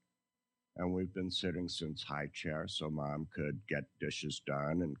sit. And we've been sitting since high chair so mom could get dishes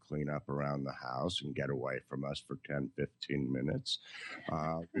done and clean up around the house and get away from us for 10, 15 minutes.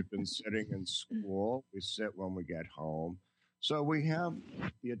 We've been sitting in school. We sit when we get home. So we have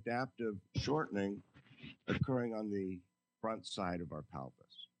the adaptive shortening occurring on the front side of our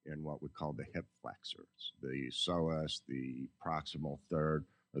pelvis in what we call the hip flexors, the psoas, the proximal third,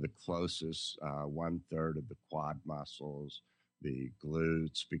 or the closest 1/3 of the quad muscles. The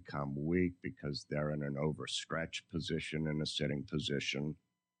glutes become weak because they're in an overstretched position in a sitting position.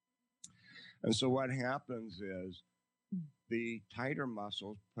 And so what happens is the tighter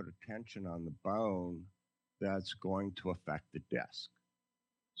muscles put a tension on the bone that's going to affect the disc.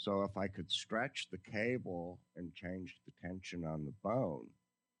 So if I could stretch the cable and change the tension on the bone,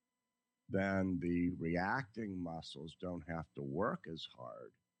 then the reacting muscles don't have to work as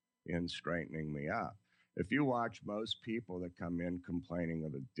hard in straightening me up. If you watch most people that come in complaining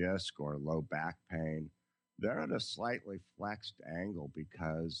of a disc or low back pain, they're at a slightly flexed angle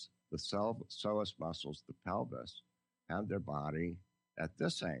because the psoas muscles, the pelvis, have their body at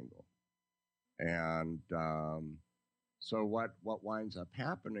this angle. And so what winds up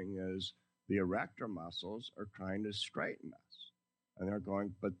happening is the erector muscles are trying to straighten us. And they're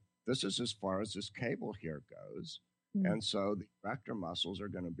going, but this is as far as this cable here goes. Mm-hmm. And so the erector muscles are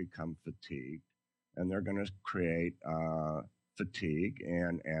going to become fatigued. And they're going to create fatigue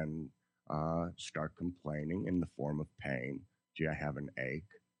and start complaining in the form of pain. Gee, I have an ache.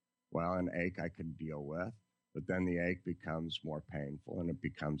 Well, an ache I can deal with, but then the ache becomes more painful and it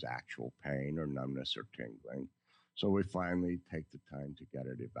becomes actual pain or numbness or tingling. So we finally take the time to get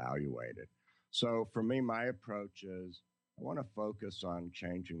it evaluated. So for me, my approach is I want to focus on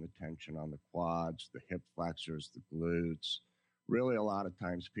changing the tension on the quads, the hip flexors, the glutes. Really, a lot of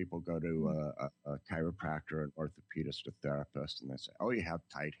times people go to a chiropractor, an orthopedist, a therapist, and they say, oh, you have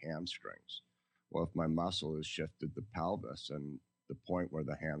tight hamstrings. Well, if my muscle has shifted the pelvis and the point where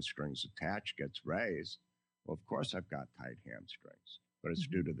the hamstrings attach gets raised, well, of course I've got tight hamstrings, but it's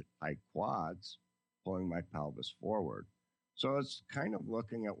due to the tight quads pulling my pelvis forward. So it's kind of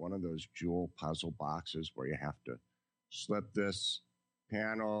looking at one of those jewel puzzle boxes where you have to slip this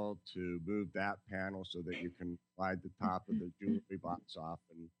panel to move that panel so that you can slide the top of the jewelry box off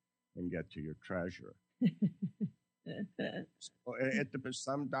and get to your treasure. So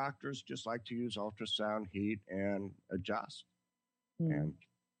some doctors just like to use ultrasound, heat, and adjust and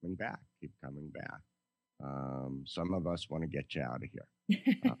keep coming back. Some of us want to get you out of here.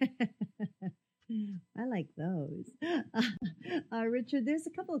 I like those. Richard, there's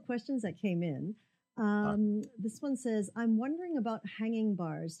a couple of questions that came in. This one says, I'm wondering about hanging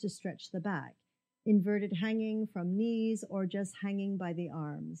bars to stretch the back, inverted hanging from knees or just hanging by the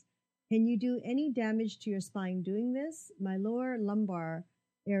arms. Can you do any damage to your spine doing this? My lower lumbar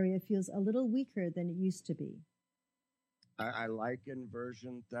area feels a little weaker than it used to be. I like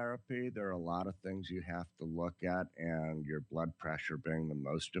inversion therapy. There are a lot of things you have to look at, and your blood pressure being the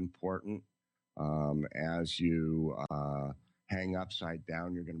most important. As you hang upside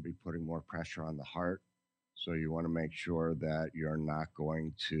down, you're going to be putting more pressure on the heart. So you want to make sure that you're not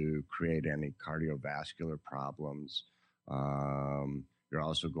going to create any cardiovascular problems. You're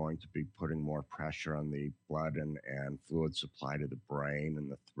also going to be putting more pressure on the blood and fluid supply to the brain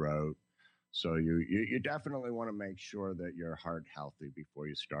and the throat. So you definitely want to make sure that you're heart healthy before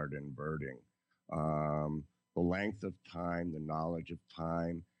you start inverting. The length of time, the knowledge of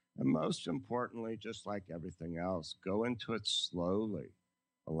time, and most importantly, just like everything else, go into it slowly.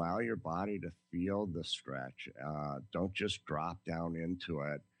 Allow your body to feel the stretch. Don't just drop down into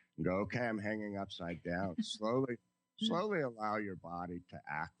it and go, okay, I'm hanging upside down. Slowly allow your body to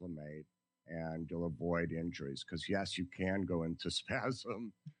acclimate, and you'll avoid injuries. Because yes, you can go into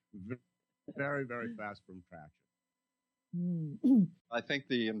spasm very, very fast from traction. I think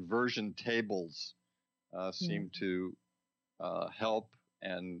the inversion tables seem to help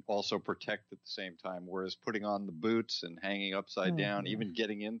and also protect at the same time, whereas putting on the boots and hanging upside down, even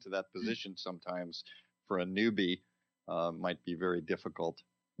getting into that position sometimes for a newbie might be very difficult.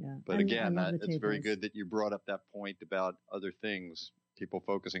 Yeah. But again, it's very good that you brought up that point about other things, people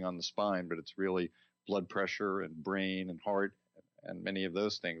focusing on the spine, but it's really blood pressure and brain and heart, and many of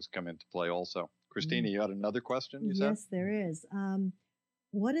those things come into play also. Christina, you had another question, you said? Yes, there is.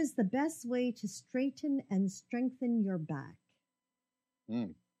 What is the best way to straighten and strengthen your back?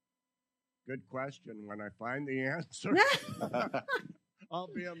 Good question. When I find the answer, I'll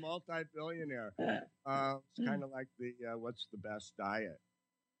be a multi-billionaire. It's kind of like the what's the best diet?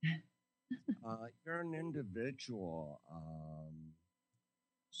 You're an individual.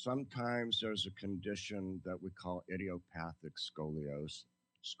 Sometimes there's a condition that we call idiopathic scoliosis,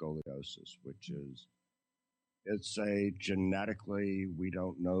 which is it's a genetically, we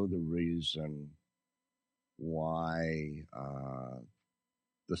don't know the reason why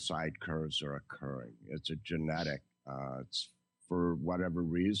the side curves are occurring. It's a genetic, it's for whatever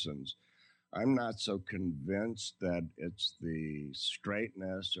reasons. I'm not so convinced that it's the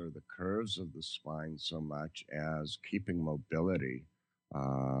straightness or the curves of the spine so much as keeping mobility,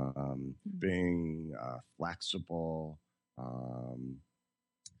 being flexible.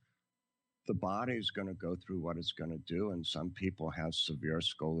 The body's going to go through what it's going to do, and some people have severe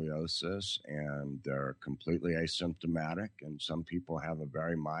scoliosis and they're completely asymptomatic, and some people have a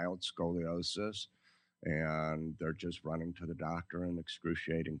very mild scoliosis and they're just running to the doctor in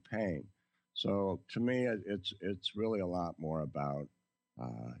excruciating pain. So to me, it's really a lot more about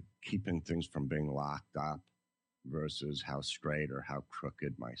keeping things from being locked up versus how straight or how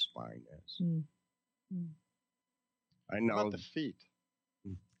crooked my spine is. I know. What about the feet?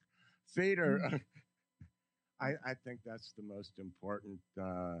 Feet are, I think that's the most important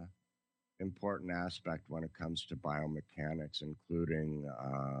aspect when it comes to biomechanics, including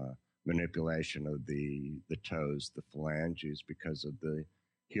manipulation of the toes, the phalanges, because of the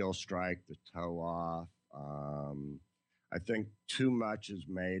heel strike, the toe off. I think too much is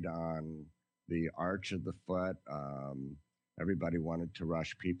made on the arch of the foot. Everybody wanted to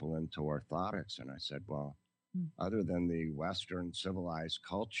rush people into orthotics, and I said, well, other than the Western civilized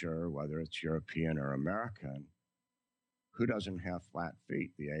culture, whether it's European or American, who doesn't have flat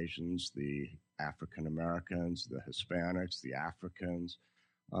feet? The Asians, the African Americans, the Hispanics, the Africans.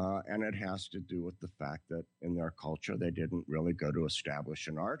 And it has to do with the fact that in their culture, they didn't really go to establish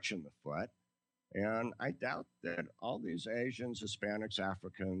an arch in the foot. And I doubt that all these Asians, Hispanics,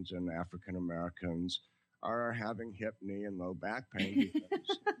 Africans, and African Americans are having hip, knee, and low back pain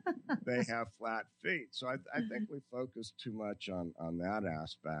because they have flat feet. So I think we focus too much on that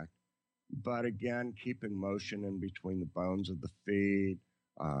aspect. But again, keeping motion in between the bones of the feet,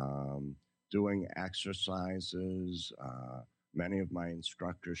 doing exercises. Many of my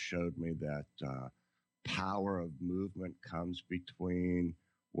instructors showed me that power of movement comes between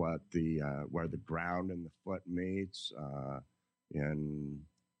where the ground and the foot meets. In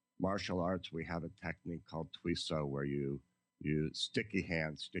martial arts, we have a technique called Tuiso, where you sticky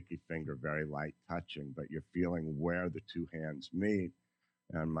hand, sticky finger, very light touching, but you're feeling where the two hands meet.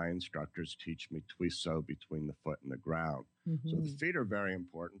 And my instructors teach me Tuiso between the foot and the ground. So the feet are very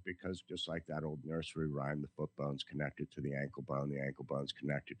important because just like that old nursery rhyme, the foot bone's connected to the ankle bone's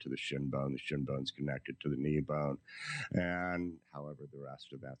connected to the shin bone's connected to the knee bone, and however the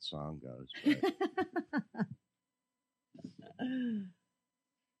rest of that song goes.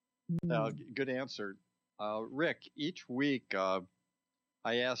 Good answer. Rick, each week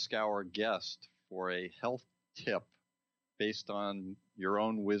I ask our guest for a health tip based on your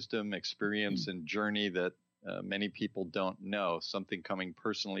own wisdom, experience, and journey that many people don't know, something coming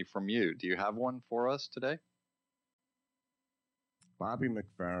personally from you. Do you have one for us today? Bobby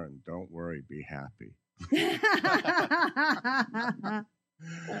McFerrin, don't worry, be happy.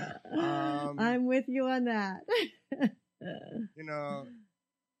 I'm with you on that. You know,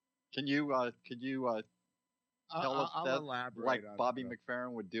 Can you tell us I'll that elaborate like on Bobby that.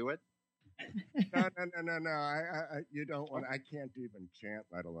 McFerrin would do it? No. You don't want. I can't even chant,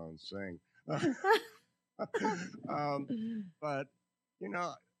 let alone sing. But you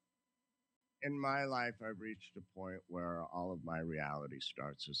know, in my life, I've reached a point where all of my reality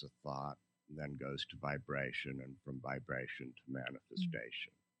starts as a thought, and then goes to vibration, and from vibration to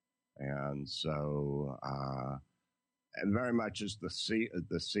manifestation. And so, and very much as the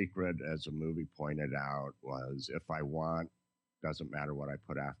secret, as a movie pointed out, was if I want, doesn't matter what I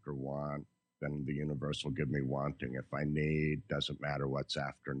put after want, then the universe will give me wanting. If I need, doesn't matter what's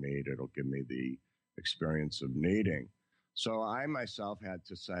after need, it'll give me the experience of needing. So I myself had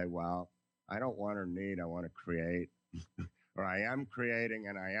to say, well, I don't want or need, I want to create, or I am creating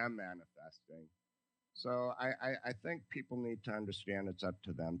and I am manifesting. So I think people need to understand it's up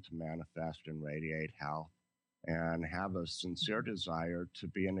to them to manifest and radiate health and have a sincere desire to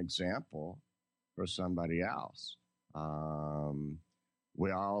be an example for somebody else.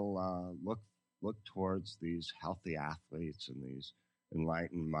 We all look towards these healthy athletes and these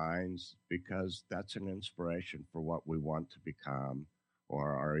enlightened minds because that's an inspiration for what we want to become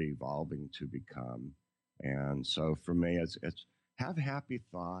or are evolving to become. And so for me, it's have happy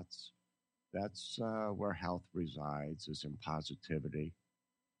thoughts. That's where health resides, is in positivity.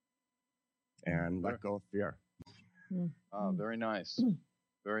 And let go of fear. Oh, very nice.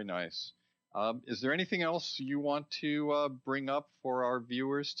 Very nice. Is there anything else you want to bring up for our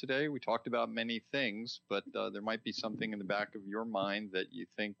viewers today? We talked about many things, but there might be something in the back of your mind that you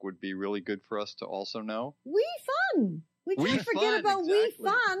think would be really good for us to also know. We Fun! We can't forget about exactly. We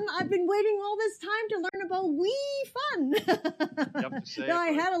Fun. I've been waiting all this time to learn about We Fun. You have to say No, it I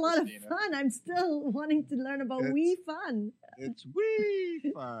right, had a lot Christina. of fun. I'm still wanting to learn about We Fun. It's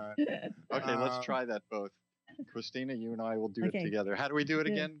We Fun. Okay, let's try that both. Christina, you and I will do Okay. it together. How do we do it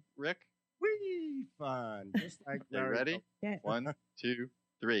Good. again, Rick? We Fun. Just like Okay, ready? Yeah. 1, 2,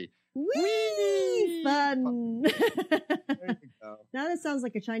 3. We Fun. There you go. Now that sounds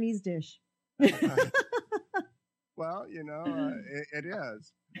like a Chinese dish. Well, you know, it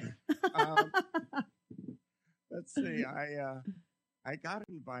is. Let's see. I got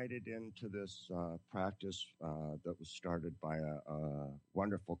invited into this practice that was started by a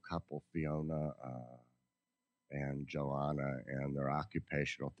wonderful couple, Fiona and Joanna, and they're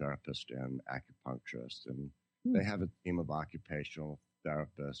occupational therapist and acupuncturist. And they have a team of occupational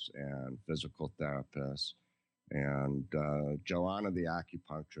therapists and physical therapists. And Joanna, the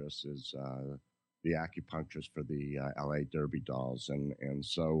acupuncturist, is the acupuncturist for the LA Derby dolls. And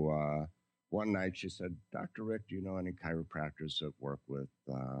so one night she said, Dr. Rick, do you know any chiropractors that work with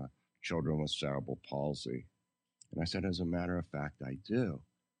children with cerebral palsy? And I said, as a matter of fact, I do.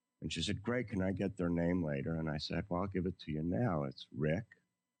 And she said, great, can I get their name later? And I said, well, I'll give it to you now. It's Rick.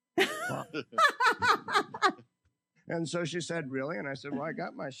 And so she said, really? And I said, well, I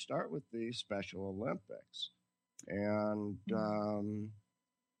got my start with the Special Olympics. And,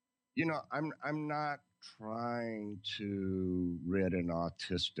 you know, I'm not trying to rid an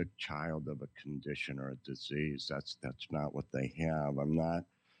autistic child of a condition or a disease. That's not what they have. I'm not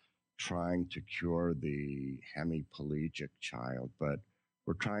trying to cure the hemiplegic child, but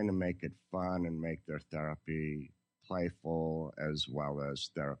we're trying to make it fun and make their therapy playful as well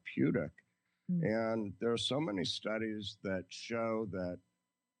as therapeutic. And there are so many studies that show that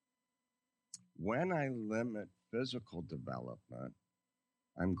when I limit physical development,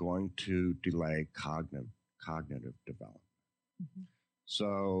 I'm going to delay cognitive development.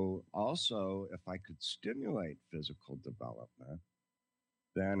 So also, if I could stimulate physical development,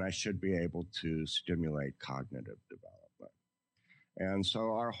 then I should be able to stimulate cognitive development. And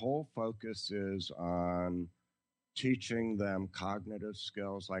so our whole focus is on teaching them cognitive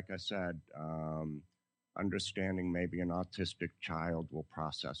skills. Like I said, understanding maybe an autistic child will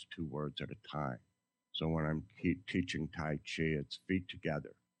process 2 words at a time. So when I'm teaching Tai Chi, it's feet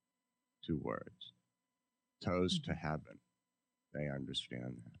together, 2 words. Toes to heaven. They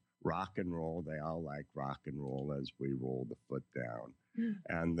understand that. Rock and roll, they all like rock and roll as we roll the foot down.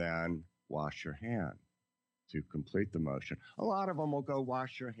 And then wash your hand to complete the motion. A lot of them will go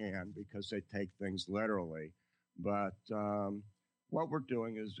wash your hand because they take things literally. But what we're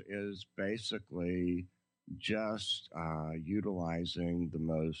doing is basically just utilizing the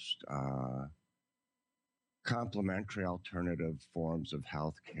most complementary alternative forms of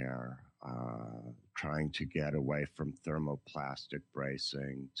healthcare trying to get away from thermoplastic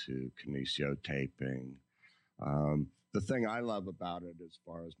bracing to kinesiotaping. The thing I love about it as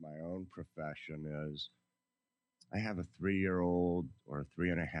far as my own profession is I have a 3-year-old or a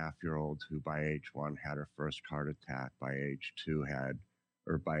 3.5-year-old who by age 1 had her first heart attack, by age 3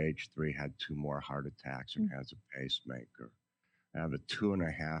 had 2 more heart attacks and has a pacemaker. I have a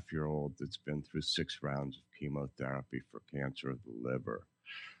 2.5-year-old that's been through 6 rounds of chemotherapy for cancer of the liver.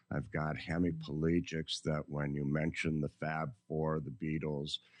 I've got hemiplegics that when you mention the Fab Four, the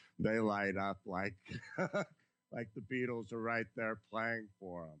Beatles, they light up like like the Beatles are right there playing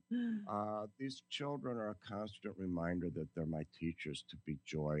for them. These children are a constant reminder that they're my teachers, to be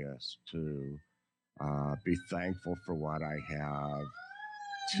joyous, to be thankful for what I have,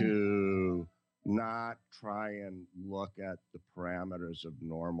 to not try and look at the parameters of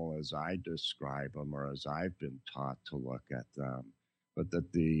normal as I describe them or as I've been taught to look at them, but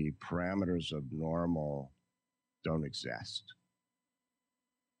that the parameters of normal don't exist.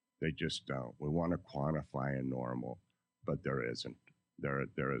 They just don't. We want to quantify a normal, but there isn't. There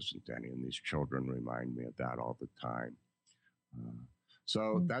isn't any, and these children remind me of that all the time.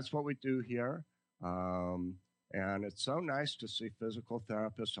 So that's what we do here. And it's so nice to see physical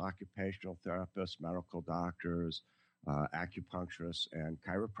therapists, occupational therapists, medical doctors, acupuncturists, and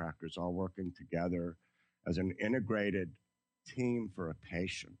chiropractors all working together as an integrated team for a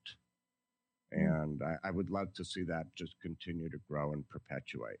patient. And I would love to see that just continue to grow and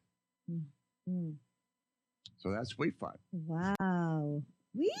perpetuate. So that's WeFun. Wow.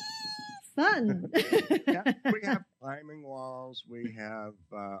 Wee fun. Yeah, we have climbing walls. We have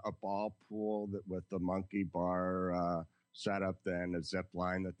a ball pool that with the monkey bar set up, then a zip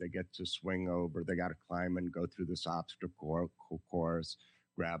line that they get to swing over. They got to climb and go through this obstacle course,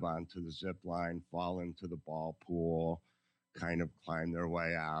 grab onto the zip line, fall into the ball pool, kind of climb their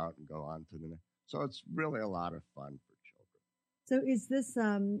way out and go on to the next. So it's really a lot of fun for children. So is this,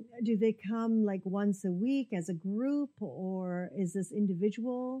 do they come like once a week as a group, or is this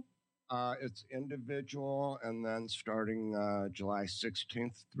individual? It's individual, and then starting July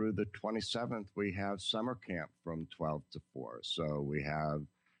 16th through the 27th, we have summer camp from 12 to 4. So we have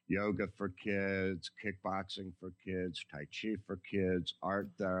yoga for kids, kickboxing for kids, Tai Chi for kids, art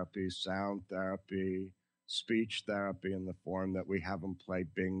therapy, sound therapy, speech therapy in the form that we have them play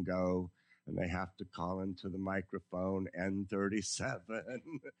bingo, and they have to call into the microphone N37,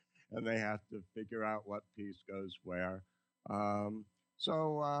 and they have to figure out what piece goes where.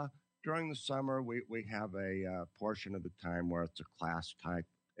 During the summer, we have a portion of the time where it's a class type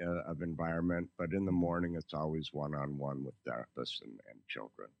of environment, but in the morning, it's always one-on-one with therapists and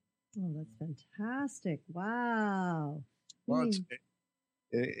children. Oh, that's fantastic. Wow. Well,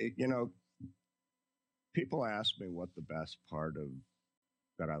 people ask me what the best part of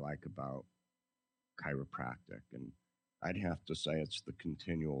that I like about chiropractic, and I'd have to say it's the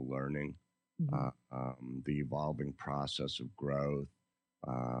continual learning, the evolving process of growth.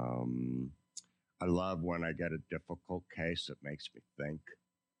 I love when I get a difficult case that makes me think,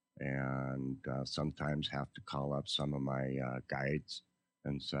 and sometimes have to call up some of my guides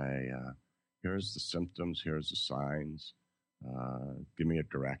and say, here's the symptoms, here's the signs, give me a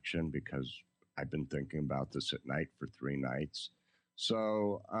direction, because I've been thinking about this at night for 3 nights.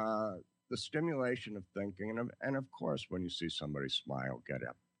 So the stimulation of thinking, and of course, when you see somebody smile,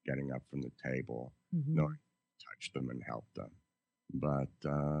 getting up from the table, knowing to touch them and help them. But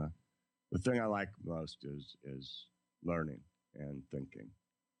the thing I like most is learning and thinking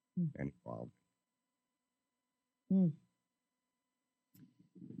and evolving. Very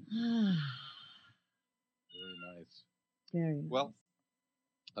nice. Very nice. Well,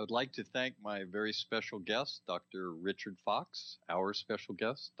 I would like to thank my very special guest, Dr. Richard Fox, our special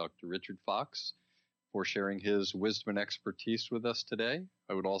guest, Dr. Richard Fox, for sharing his wisdom and expertise with us today.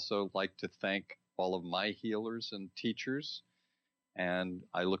 I would also like to thank all of my healers and teachers, and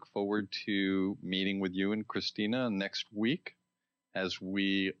I look forward to meeting with you and Christina next week as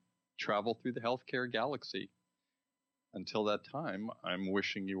we travel through the healthcare galaxy. Until that time, I'm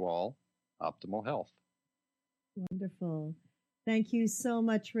wishing you all optimal health. Wonderful. Thank you so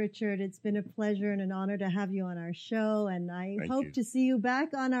much, Richard. It's been a pleasure and an honor to have you on our show, and I hope to see you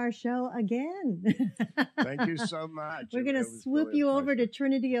back on our show again. Thank you so much. We're going to swoop you over to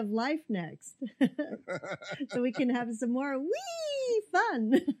Trinity of Life next, so we can have some more wee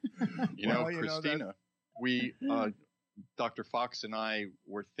fun. Christina, Dr. Fox and I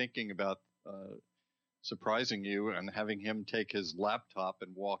were thinking about surprising you and having him take his laptop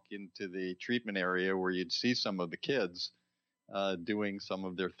and walk into the treatment area where you'd see some of the kids doing some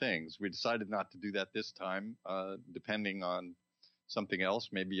of their things. We decided not to do that this time, depending on something else,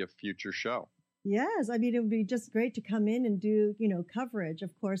 maybe a future show. Yes, I mean, it would be just great to come in and do, coverage.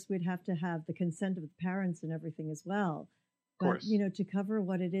 Of course, we'd have to have the consent of the parents and everything as well. Of course. But, to cover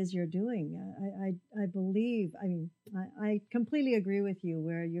what it is you're doing, I believe, I completely agree with you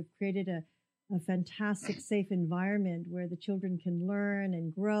where you've created a fantastic, safe environment where the children can learn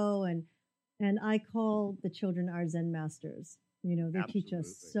and grow. And I call the children our Zen masters. They Absolutely. teach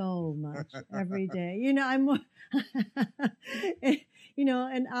us so much every day. I'm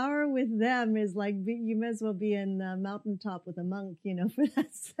an hour with them is like you may as well be in the mountaintop with a monk, for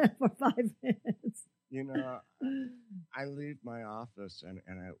 5 minutes. I leave my office and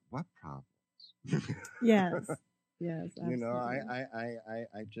what problems? Yes, absolutely.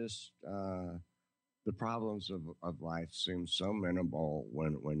 I just the problems of life seem so minimal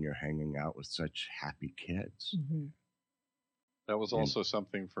when you're hanging out with such happy kids. Mm-hmm. That was also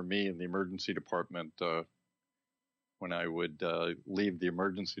something for me in the emergency department. When I would leave the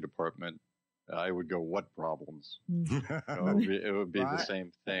emergency department, I would go, what problems? It would be the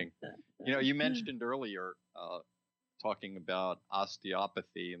same thing. You mentioned earlier talking about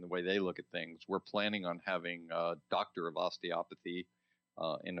osteopathy and the way they look at things. We're planning on having a doctor of osteopathy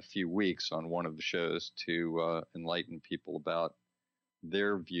in a few weeks on one of the shows to enlighten people about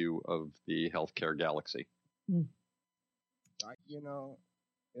their view of the healthcare galaxy. Mm.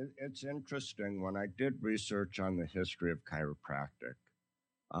 It's interesting. When I did research on the history of chiropractic,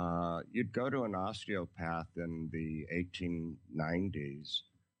 you'd go to an osteopath in the 1890s,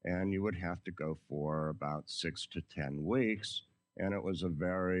 and you would have to go for about 6 to 10 weeks, and it was a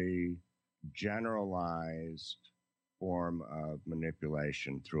very generalized form of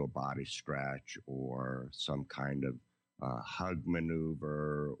manipulation through a body stretch or some kind of hug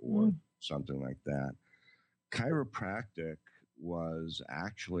maneuver or something like that. Chiropractic was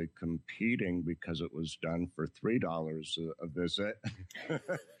actually competing because it was done for $3 a visit.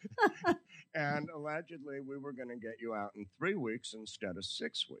 And allegedly we were going to get you out in 3 weeks instead of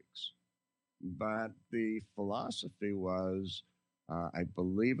 6 weeks. But the philosophy was, I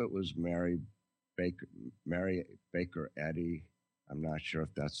believe it was Mary Baker Eddy. I'm not sure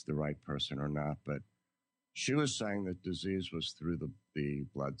if that's the right person or not, but she was saying that disease was through the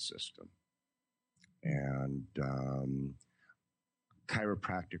blood system. And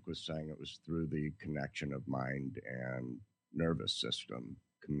chiropractic was saying it was through the connection of mind and nervous system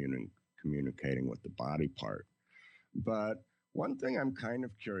communicating with the body part. But one thing I'm kind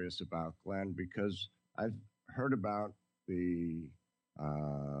of curious about, Glenn, because I've heard about the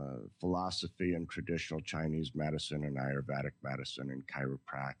philosophy in traditional Chinese medicine and Ayurvedic medicine and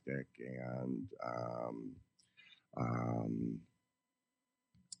chiropractic and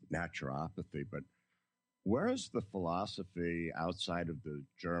naturopathy, but where is the philosophy outside of the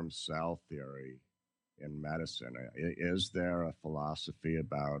germ cell theory in medicine? Is there a philosophy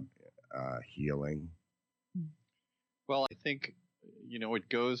about healing? Well, I think, it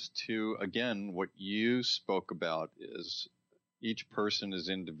goes to, again, what you spoke about is each person is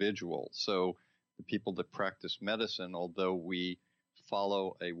individual. So the people that practice medicine, although we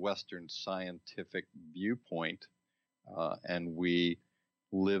follow a Western scientific viewpoint and we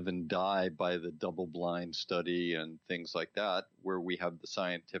live and die by the double-blind study and things like that, where we have the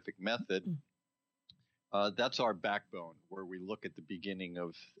scientific method. That's our backbone, where we look at the beginning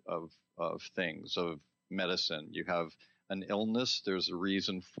of things, of medicine. You have an illness, there's a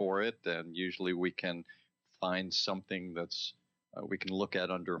reason for it, and usually we can find something that's we can look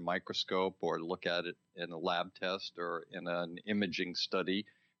at under a microscope or look at it in a lab test or in an imaging study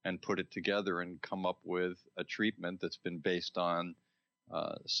and put it together and come up with a treatment that's been based on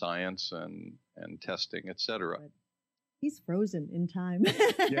science and testing, et cetera. He's frozen in time.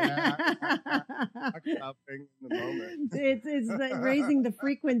 Yeah, in the moment. It's like raising the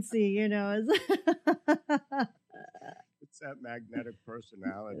frequency, It's that magnetic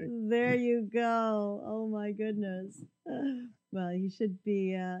personality. There you go. Oh my goodness. Well, he should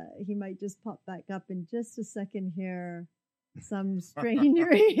be. He might just pop back up in just a second here. Some strange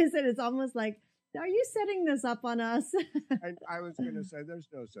reason. It's almost like, are you setting this up on us? I was going to say there's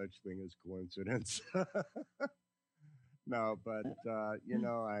no such thing as coincidence. No, but,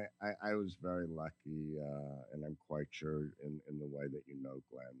 I was very lucky, and I'm quite sure in the way that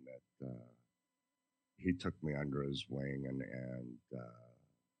Glenn, that he took me under his wing, and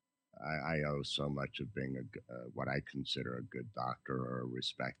I owe so much of being what I consider a good doctor or a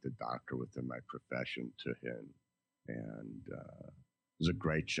respected doctor within my profession to him. And it's a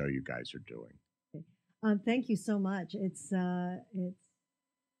great show you guys are doing. Thank you so much. It's been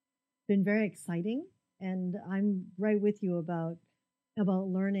very exciting, and I'm right with you about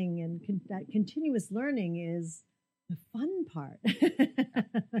learning, and that continuous learning is the fun part.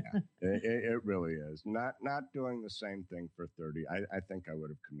 It really is. Not doing the same thing for 30. I think I would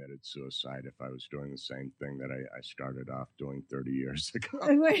have committed suicide if I was doing the same thing that I started off doing 30 years ago.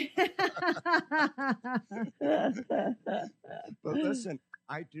 But listen,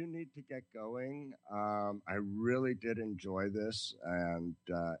 I do need to get going. I really did enjoy this. And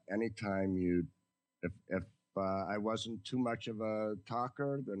anytime if I wasn't too much of a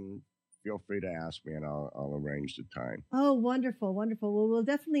talker, then feel free to ask me and I'll arrange the time. Oh, wonderful, wonderful. Well, we'll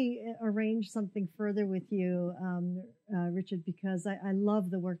definitely arrange something further with you, Richard, because I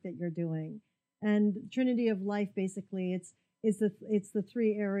love the work that you're doing. And Trinity of Life, basically, it's the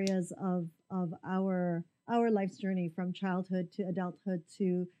three areas of our life's journey, from childhood to adulthood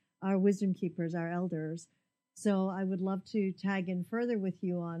to our wisdom keepers, our elders. So I would love to tag in further with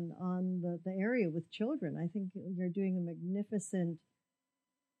you on the area with children. I think you're doing a magnificent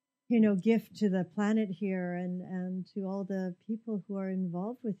gift to the planet here and to all the people who are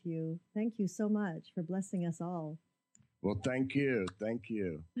involved with you. Thank you so much for blessing us all. Well, thank you. Thank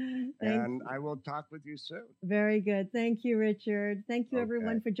you. And I will talk with you soon. Very good. Thank you, Richard. Thank you,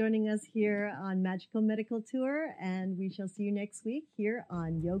 everyone, for joining us here on Magical Medical Tour. And we shall see you next week here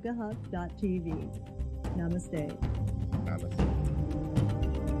on YogaHub.tv. Namaste. Namaste.